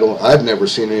think I've never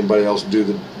seen anybody else do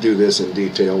this in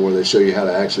detail where they show you how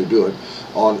to actually do it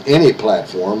on any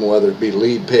platform, whether it be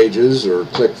Lead Pages or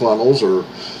ClickFunnels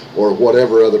or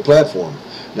whatever other platform.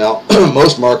 Now,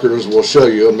 most marketers will show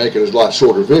you and make it a lot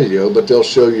shorter video, but they'll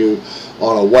show you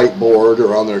on a whiteboard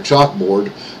or on their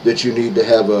chalkboard that you need to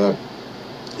have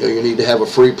a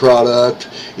free product.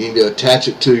 You need to attach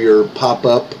it to your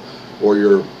pop-up or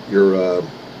your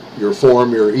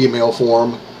form, your email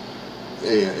form.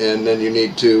 And then you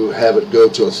need to have it go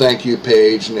to a thank you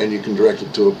page, and then you can direct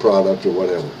it to a product or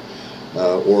whatever,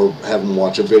 or have them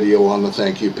watch a video on the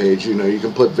thank you page. You know, you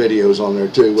can put videos on there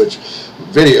too, which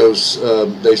videos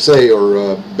they say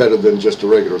are better than just a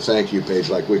regular thank you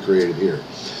page like we created here.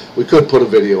 We could put a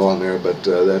video on there, but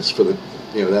that's for the,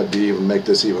 you know, that'd be even make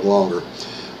this even longer.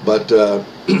 But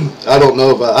I don't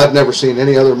know if I've never seen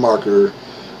any other marketer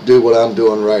do what I'm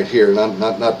doing right here, and I'm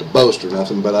not to boast or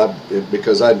nothing, but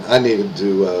because I needed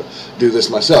to do this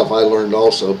myself. I learned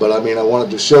also, but I mean, I wanted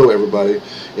to show everybody,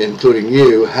 including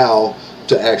you, how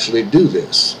to actually do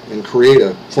this and create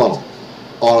a funnel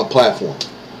on a platform.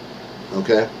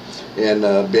 Okay,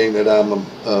 and being that I'm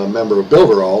a member of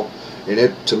Builderall,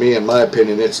 and to me, in my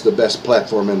opinion, it's the best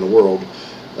platform in the world.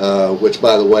 Which,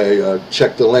 by the way,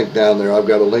 check the link down there. I've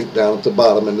got a link down at the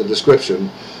bottom in the description.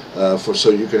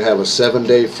 So you can have a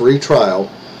 7-day free trial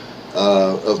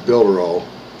of Builderall,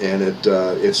 and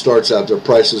it starts out, their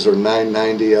prices are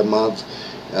 $9.90 a month,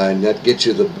 and that gets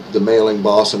you the mailing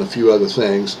boss and a few other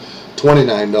things.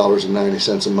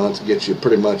 $29.90 a month gets you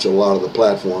pretty much a lot of the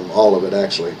platform, all of it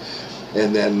actually.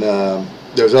 And then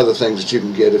there's other things that you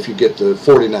can get. If you get the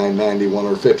 $49.91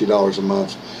 or $50 a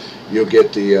month, you'll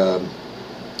get the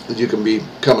you can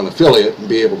become an affiliate and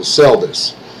be able to sell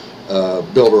this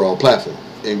Builderall platform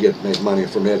and make money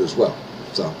from it as well.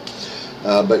 So,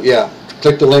 but yeah,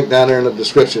 click the link down there in the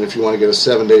description if you want to get a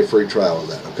 7-day free trial of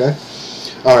that. Okay.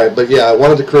 All right, but yeah, I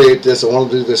wanted to create this. I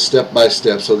wanted to do this step by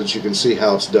step so that you can see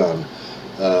how it's done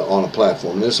on a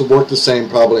platform. And this will work the same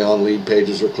probably on lead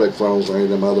pages or ClickFunnels or any of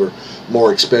them other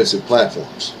more expensive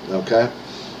platforms. Okay.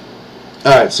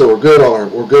 All right, so we're good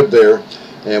on we're good there,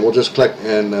 and we'll just click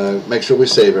and make sure we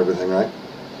save everything, right?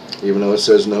 Even though it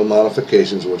says no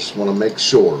modifications, we just want to make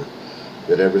sure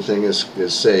that everything is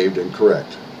saved and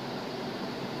correct.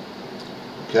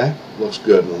 Okay, looks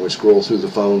good. When we scroll through the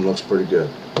phone, looks pretty good.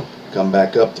 Come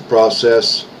back up the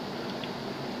process.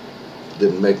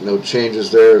 Didn't make no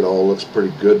changes there. It all looks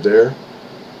pretty good there.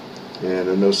 And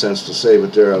there's no sense to save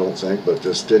it there, I don't think, but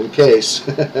just in case.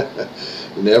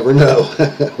 You never know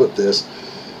with this.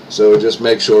 So just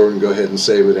make sure and go ahead and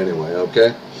save it anyway,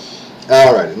 okay?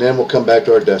 Alright, and then we'll come back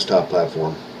to our desktop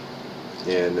platform.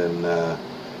 And then,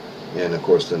 and of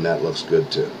course, then that looks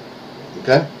good too.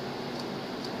 Okay?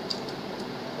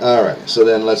 Alright, so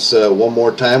then let's, one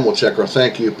more time, we'll check our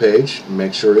thank you page and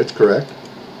make sure it's correct.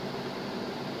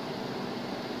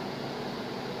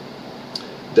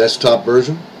 Desktop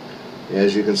version.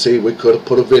 As you can see, we could have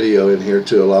put a video in here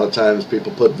too. A lot of times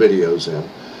people put videos in.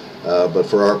 But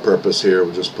for our purpose here,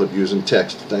 we'll just put using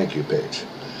text thank you page.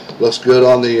 Looks good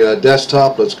on the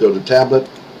desktop. Let's go to tablet.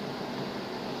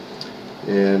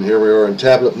 And here we are in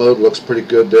tablet mode. Looks pretty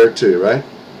good there too, right?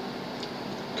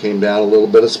 Came down a little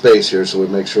bit of space here, so we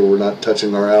make sure we're not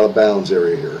touching our out of bounds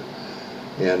area here.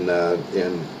 And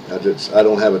I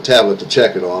don't have a tablet to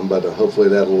check it on, but hopefully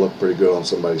that'll look pretty good on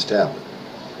somebody's tablet.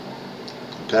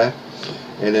 Okay,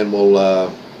 and then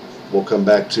we'll come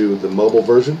back to the mobile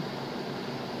version,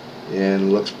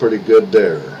 and looks pretty good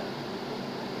there.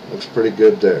 Looks pretty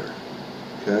good there.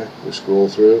 Okay, we scroll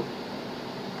through.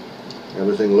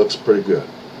 Everything looks pretty good.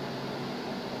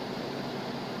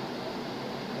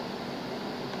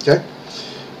 Okay,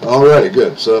 alrighty,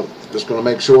 good. So just going to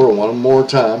make sure one more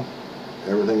time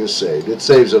everything is saved. It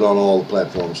saves it on all the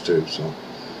platforms too. So,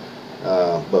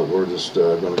 but we're just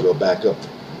going to go back up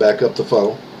the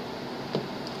funnel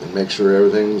and make sure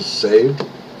everything's saved,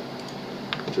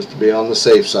 just to be on the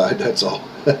safe side. That's all.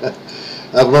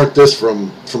 I've learned this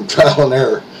from trial and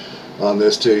error on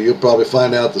this too. You'll probably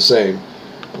find out the same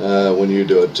when you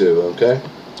do it too. Okay.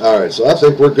 All right. So I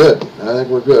think we're good.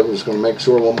 We're just going to make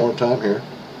sure one more time here.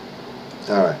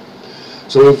 All right.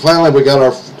 So finally we got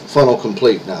our funnel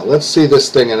complete. Now let's see this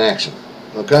thing in action.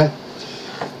 Okay.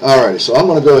 Alrighty, so I'm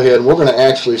going to go ahead and we're going to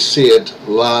actually see it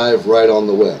live right on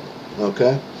the web.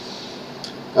 Okay?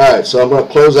 Alright, so I'm going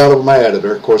to close out of my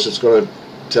editor. Of course, it's going to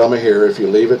tell me here, if you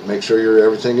leave it, make sure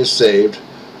everything is saved.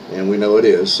 And we know it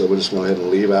is, so we'll just go ahead and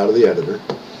leave out of the editor.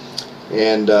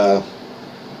 And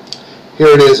here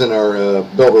it is in our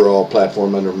Builderall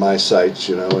platform under My Sites,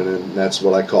 you know, and that's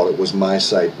what I call it, was My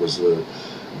Site was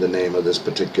the name of this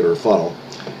particular funnel.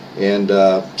 And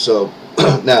so,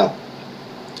 now,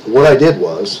 what I did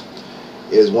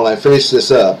is when I finished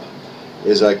this up,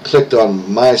 is I clicked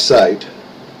on My Site,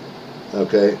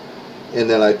 okay, and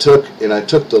then I took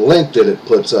the link that it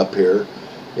puts up here.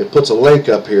 It puts a link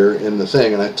up here in the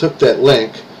thing, and I took that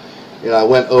link and I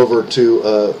went over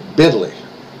to Bit.ly,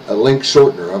 a link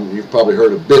shortener. You've probably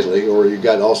heard of Bit.ly, or you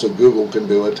got also Google can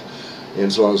do it,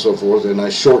 and so on and so forth. And I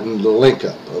shortened the link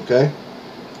up, okay.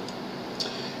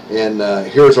 And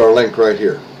here's our link right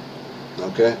here,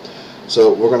 okay.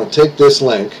 So we're going to take this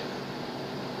link.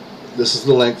 This is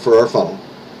the link for our funnel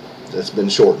that's been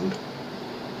shortened,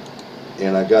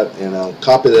 and I'll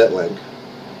copy that link,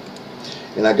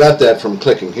 and I got that from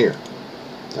clicking here.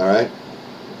 All right.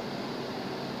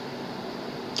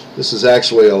 This is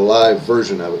actually a live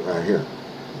version of it right here.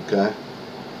 Okay.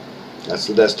 That's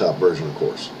the desktop version, of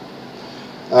course.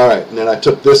 All right, and then I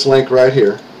took this link right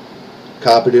here,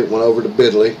 copied it, went over to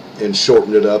Bit.ly, and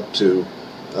shortened it up to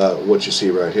what you see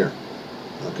right here.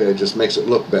 Okay, it just makes it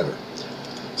look better.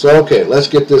 So okay, let's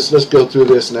go through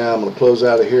this now. I'm going to close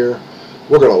out of here.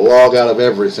 We're going to log out of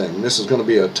everything. This is going to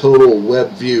be a total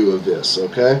web view of this,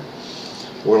 okay?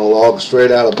 We're going to log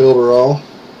straight out of Builderall.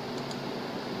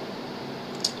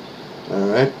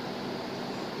 Alright.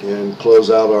 And close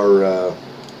out our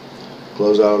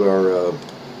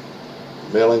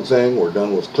mailing thing. We're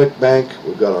done with ClickBank.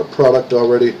 We've got our product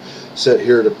already set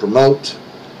here to promote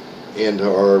into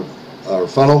our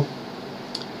funnel.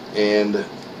 And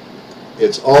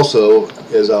it's also,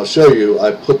 as I'll show you,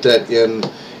 I put that in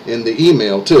the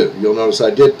email too. You'll notice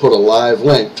I did put a live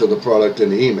link to the product in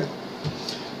the email.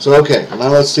 So okay, now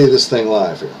let's see this thing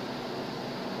live here.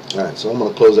 Alright, so I'm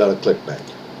going to close out of ClickBank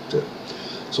too.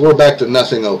 So we're back to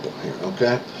nothing open here,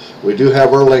 okay? We do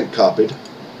have our link copied,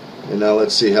 and now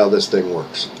let's see how this thing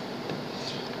works.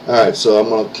 Alright, so I'm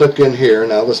going to click in here.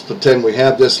 Now let's pretend we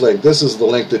have this link. This is the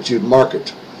link that you'd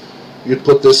market. You'd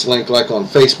put this link like on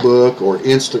Facebook or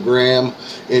Instagram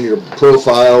in your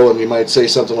profile, and you might say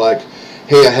something like,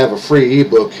 hey, I have a free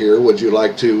ebook here. Would you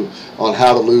like to, on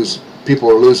how to lose,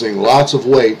 people are losing lots of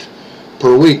weight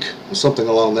per week, or something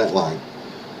along that line.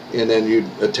 And then you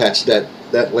attach that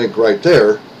link right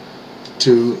there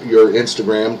to your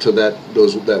Instagram, to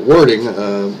that wording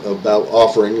about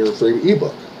offering your free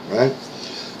ebook, right?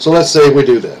 So let's say we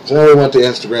do that. So we went to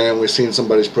Instagram, we've seen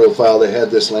somebody's profile, they had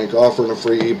this link offering a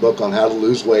free ebook on how to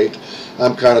lose weight.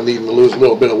 I'm kind of needing to lose a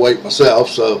little bit of weight myself,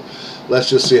 so let's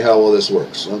just see how well this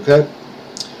works, okay?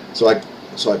 So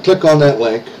I click on that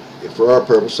link. For our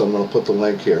purpose, I'm going to put the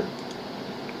link here.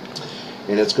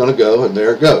 And it's going to go, and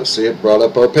there it goes. See, it brought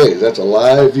up our page. That's a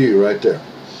live view right there.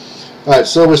 Alright,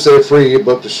 so we say a free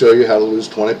ebook to show you how to lose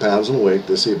 20 pounds in weight.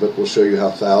 This ebook will show you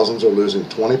how thousands are losing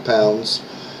 20 pounds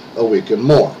a week and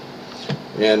more.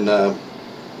 And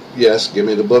yes, give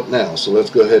me the book now. So let's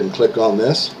go ahead and click on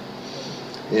this,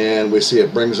 and we see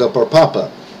it brings up our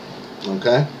pop-up,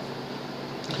 okay?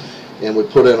 And we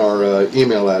put in our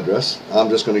email address. I'm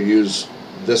just going to use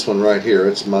this one right here.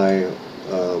 It's my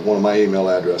one of my email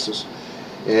addresses,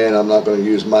 and I'm not going to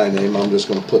use my name. I'm just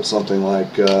going to put something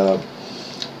like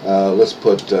let's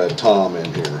put Tom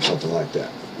in here or something like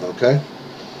that, okay?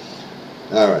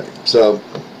 Alright, so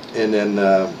and then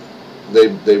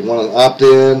they want to opt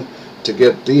in to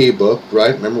get the ebook,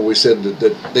 right? Remember we said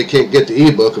that they can't get the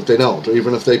ebook if they don't.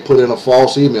 Even if they put in a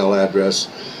false email address,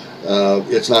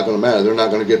 it's not going to matter. They're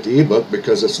not going to get the ebook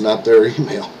because it's not their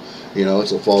email. You know,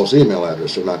 it's a false email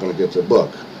address. They're not going to get their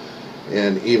book.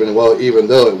 And even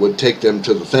though it would take them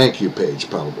to the thank you page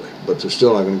probably, but they're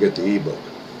still not going to get the ebook.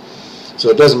 So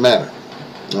it doesn't matter.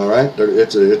 All right,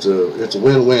 it's a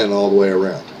win-win all the way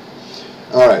around.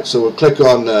 All right, so we'll click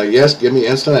on yes, give me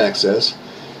instant access,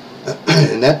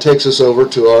 and that takes us over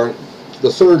to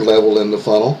the third level in the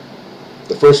funnel.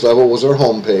 The first level was our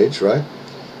home page, right?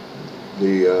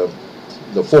 The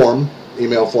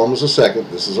email form was the second.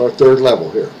 This is our third level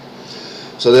here.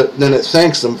 So then it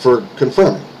thanks them for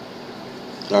confirming.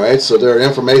 All right, so their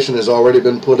information has already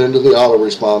been put into the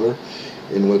autoresponder,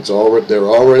 and they're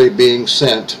already being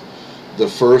sent the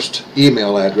first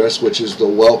email address, which is the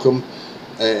welcome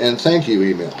and thank you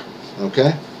email.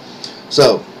 Okay,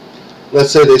 so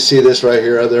let's say they see this right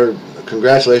here.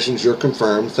 Congratulations, you're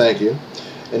confirmed. Thank you.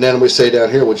 And then we say down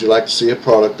here, would you like to see a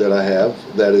product that I have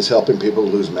that is helping people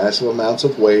lose massive amounts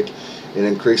of weight and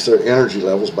increase their energy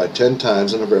levels by 10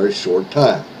 times in a very short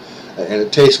time? And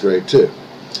it tastes great too.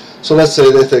 So let's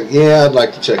say they think, yeah, I'd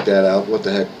like to check that out. What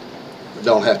the heck? I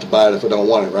don't have to buy it if I don't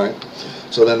want it, right?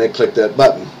 So then they click that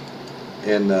button.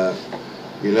 And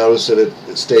you notice that it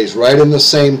stays right in the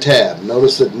same tab.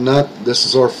 Notice that this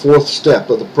is our fourth step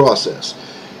of the process.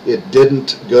 It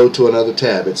didn't go to another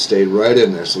tab. It stayed right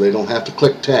in there, so they don't have to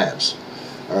click tabs.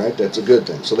 All right, that's a good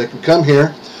thing. So they can come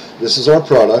here. This is our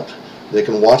product. They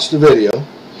can watch the video,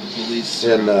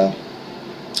 and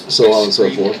so on and so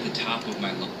forth.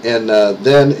 And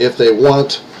then if they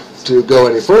want to go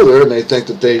any further, and they think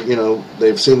that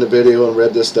they've seen the video and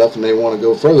read this stuff, and they want to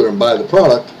go further and buy the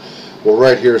product, well,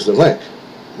 right here's the link,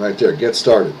 right there. Get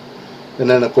started. And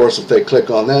then, of course, if they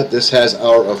click on that, this has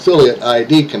our affiliate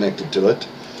ID connected to it.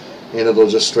 And it'll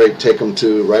just straight take them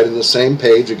to right in the same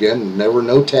page again.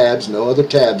 No tabs, no other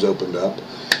tabs opened up,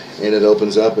 and it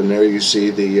opens up, and there you see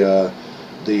the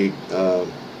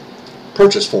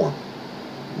purchase form,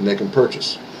 and they can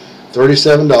purchase.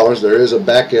 $37. There is a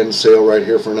back end sale right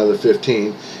here for another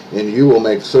 $15, and you will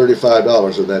make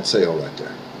 $35 of that sale right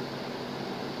there.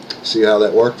 See how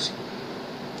that works?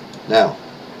 Now,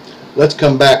 let's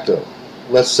come back though.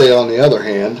 Let's say on the other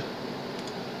hand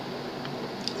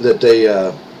that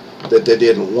they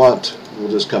didn't want. We'll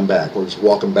just come back. We're just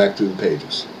walking back through the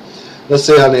pages. Let's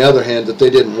say on the other hand that they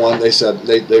didn't want. They said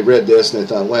they read this and they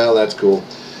thought, well, that's cool.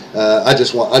 I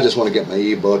just want to get my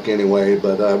ebook anyway,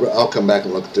 but I'll come back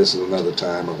and look at this at another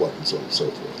time or what, and so on and so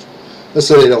forth. Let's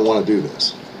say they don't want to do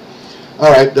this.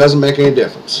 All right, doesn't make any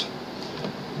difference.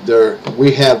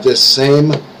 We have this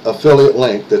same affiliate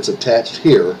link that's attached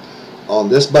here on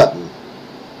this button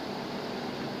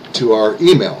to our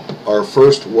email, our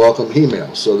first welcome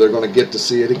email, so they're going to get to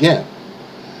see it again.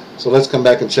 So let's come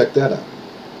back and check that out.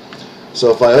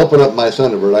 So if I open up my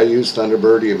Thunderbird, I use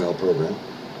Thunderbird email program.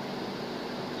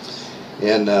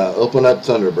 and open up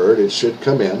Thunderbird. It should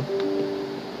come in.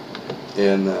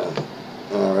 And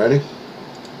alrighty.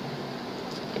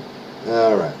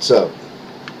 Alright, so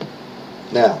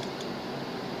now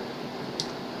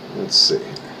let's see.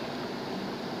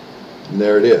 And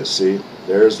there it is. See,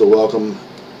 there's the welcome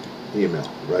email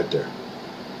right there.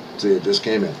 See, it just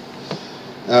came in.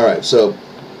 Alright, so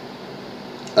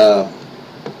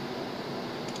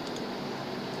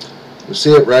you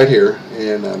see it right here,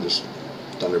 and I'm just,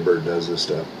 Thunderbird does this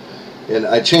stuff. And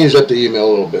I changed up the email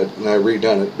a little bit, and I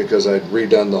redone it because I'd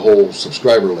redone the whole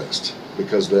subscriber list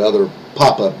because the other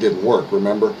pop-up didn't work,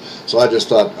 remember? So I just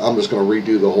thought, I'm just going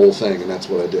to redo the whole thing, and that's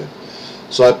what I did.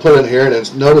 So I put in here, and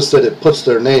it's, notice that it puts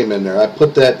their name in there. I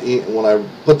put that, when I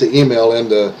put the email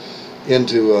into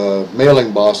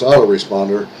Mailing Boss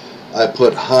autoresponder, I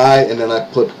put hi, and then I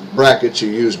put brackets. You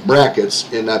use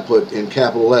brackets, and I put in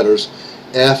capital letters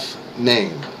F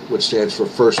name, which stands for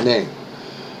first name.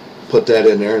 Put that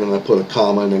in there, and then I put a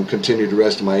comma, and then continue the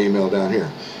rest of my email down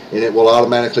here. And it will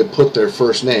automatically put their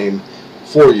first name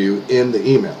for you in the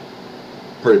email.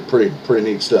 Pretty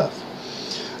neat stuff.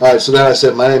 All right, so then I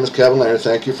said, my name is Kevin Lehner.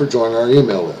 Thank you for joining our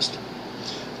email list.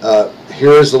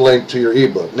 Here is the link to your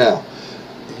ebook. Now,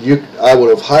 I would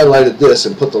have highlighted this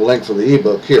and put the link for the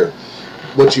ebook here.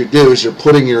 What you do is you're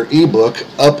putting your ebook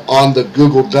up on the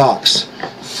Google Docs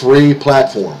free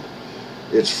platform.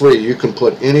 It's free. You can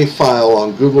put any file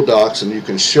on Google Docs and you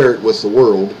can share it with the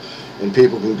world, and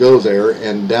people can go there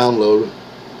and download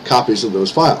copies of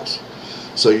those files.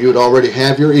 So you would already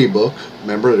have your ebook.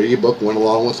 Remember, the ebook went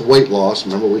along with the weight loss.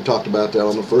 Remember, we talked about that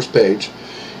on the first page.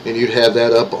 And you'd have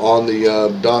that up on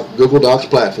the Google Docs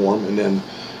platform, and then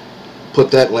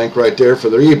put that link right there for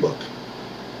their ebook.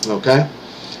 Okay?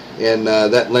 And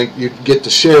that link, you get the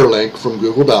share link from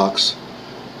Google Docs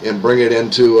and bring it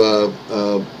into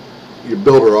your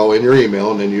Builderall in your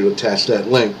email, and then you'd attach that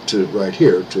link to right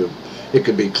here. It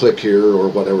could be click here or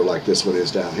whatever, like this one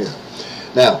is down here.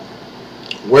 Now,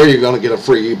 where are you going to get a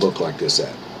free ebook like this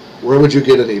at? Where would you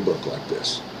get an ebook like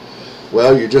this?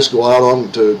 Well, you just go out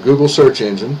onto Google search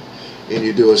engine and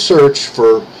you do a search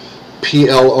for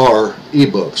PLR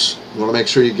ebooks. You want to make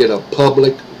sure you get a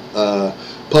public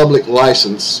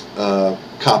license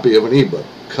copy of an ebook,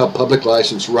 public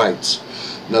license rights.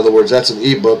 In other words, that's an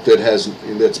ebook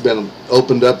that's been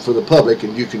opened up for the public,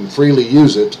 and you can freely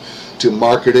use it to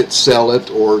market it, sell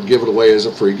it, or give it away as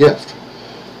a free gift.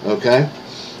 Okay?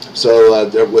 So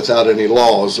without any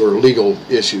laws or legal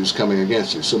issues coming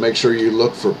against you. So make sure you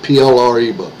look for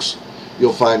PLR ebooks.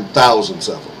 You'll find thousands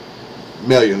of them,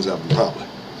 millions of them probably.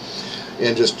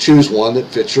 And just choose one that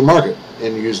fits your market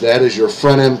and use that as your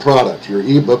front-end product. Your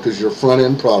ebook is your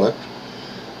front-end product.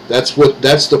 That's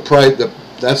the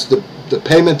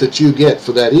payment that you get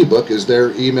for that ebook is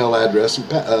their email address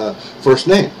and first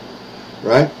name,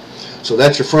 right? So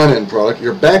that's your front-end product.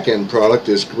 Your back-end product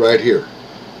is right here.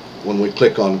 When we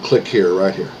click on click here,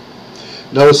 right here.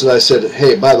 Notice that I said,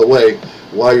 hey, by the way,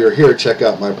 while you're here, check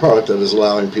out my product that is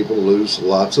allowing people to lose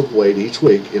lots of weight each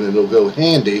week, and it'll go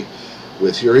handy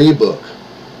with your ebook.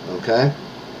 Okay?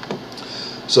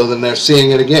 So then they're seeing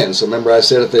it again. So remember I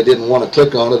said if they didn't want to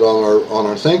click on it on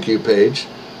our thank you page,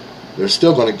 they're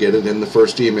still going to get it in the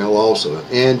first email also.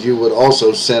 And you would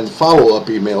also send follow-up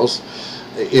emails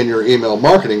in your email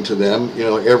marketing to them. You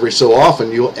know, every so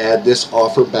often you'll add this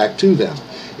offer back to them.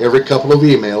 Every couple of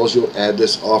emails you'll add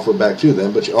this offer back to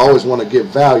them, but you always want to give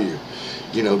value.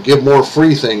 You know, give more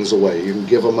free things away. You can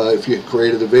give them, if you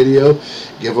created a video,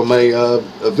 give them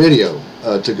a video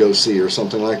to go see or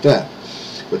something like that.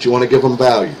 But you want to give them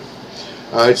value.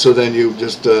 All right, so then you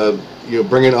just you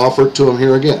bring an offer to them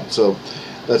here again. So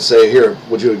let's say here,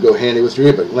 would you go handy with your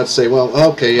ebook? Let's say, well,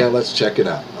 okay, yeah, let's check it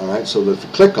out. All right, so if you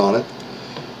click on it,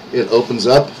 it opens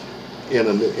up in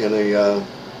a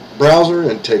browser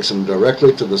and takes them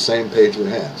directly to the same page we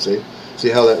have. See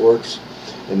how that works?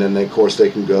 And then of course they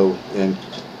can go and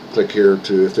click here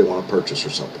to if they want to purchase or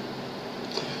something.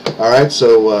 All right,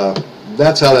 so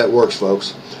that's how that works,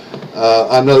 folks.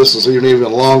 I know this is an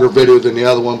even longer video than the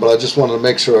other one, but I just wanted to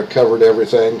make sure I covered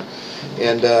everything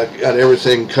and got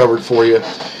everything covered for you.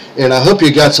 And I hope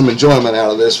you got some enjoyment out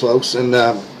of this, folks, and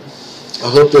I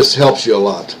hope this helps you a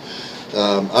lot.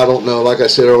 I don't know, like I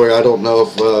said earlier, I don't know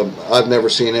if I've never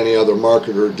seen any other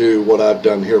marketer do what I've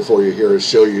done here for you here is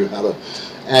show you how to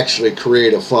actually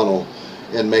create a funnel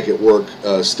and make it work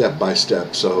step by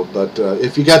step. So, but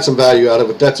if you got some value out of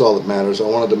it, that's all that matters. I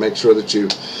wanted to make sure that you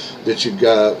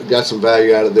got some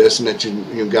value out of this, and that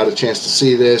you got a chance to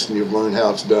see this, and you've learned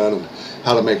how it's done and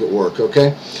how to make it work.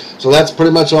 Okay, so that's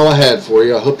pretty much all I had for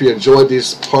you. I hope you enjoyed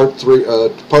these part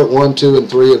 1, 2, and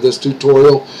 3 of this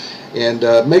tutorial. And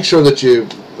make sure that you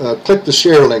click the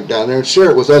share link down there and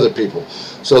share it with other people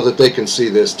so that they can see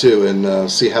this too and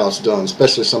see how it's done,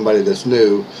 especially somebody that's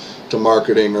new to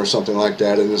marketing or something like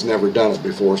that and has never done it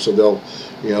before. So they'll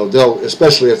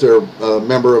especially if they're a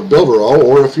member of Builderall,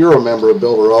 or if you're a member of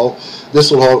Builderall,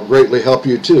 this will greatly help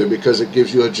you too, because it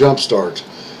gives you a jump start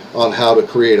on how to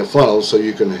create a funnel, so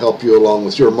you can help you along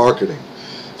with your marketing,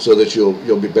 so that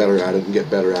you'll be better at it and get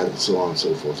better at it, and so on and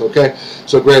so forth. Okay,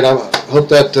 so great. I hope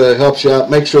that helps you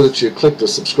out. Make sure that you click the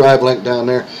subscribe link down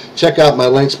there. Check out my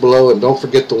links below, and don't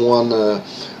forget the one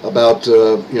about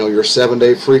your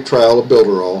 7-day free trial of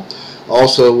Builderall.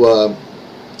 Also,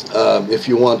 if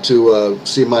you want to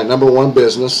see my #1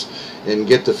 business and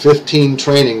get the 15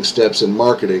 training steps in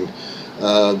marketing,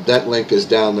 that link is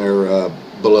down there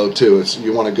below too.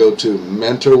 You want to go to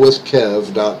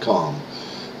mentorwithkev.com.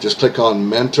 Just click on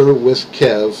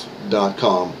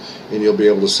mentorwithkev.com and you'll be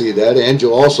able to see that, and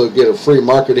you'll also get a free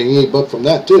marketing ebook from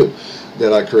that too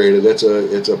that I created. It's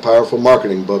a powerful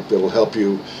marketing book that will help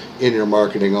you in your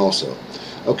marketing also.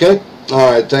 Okay,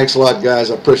 all right, thanks a lot guys,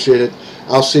 I appreciate it.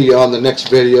 I'll see you on the next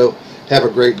video. Have a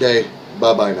great day.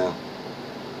 Bye bye now.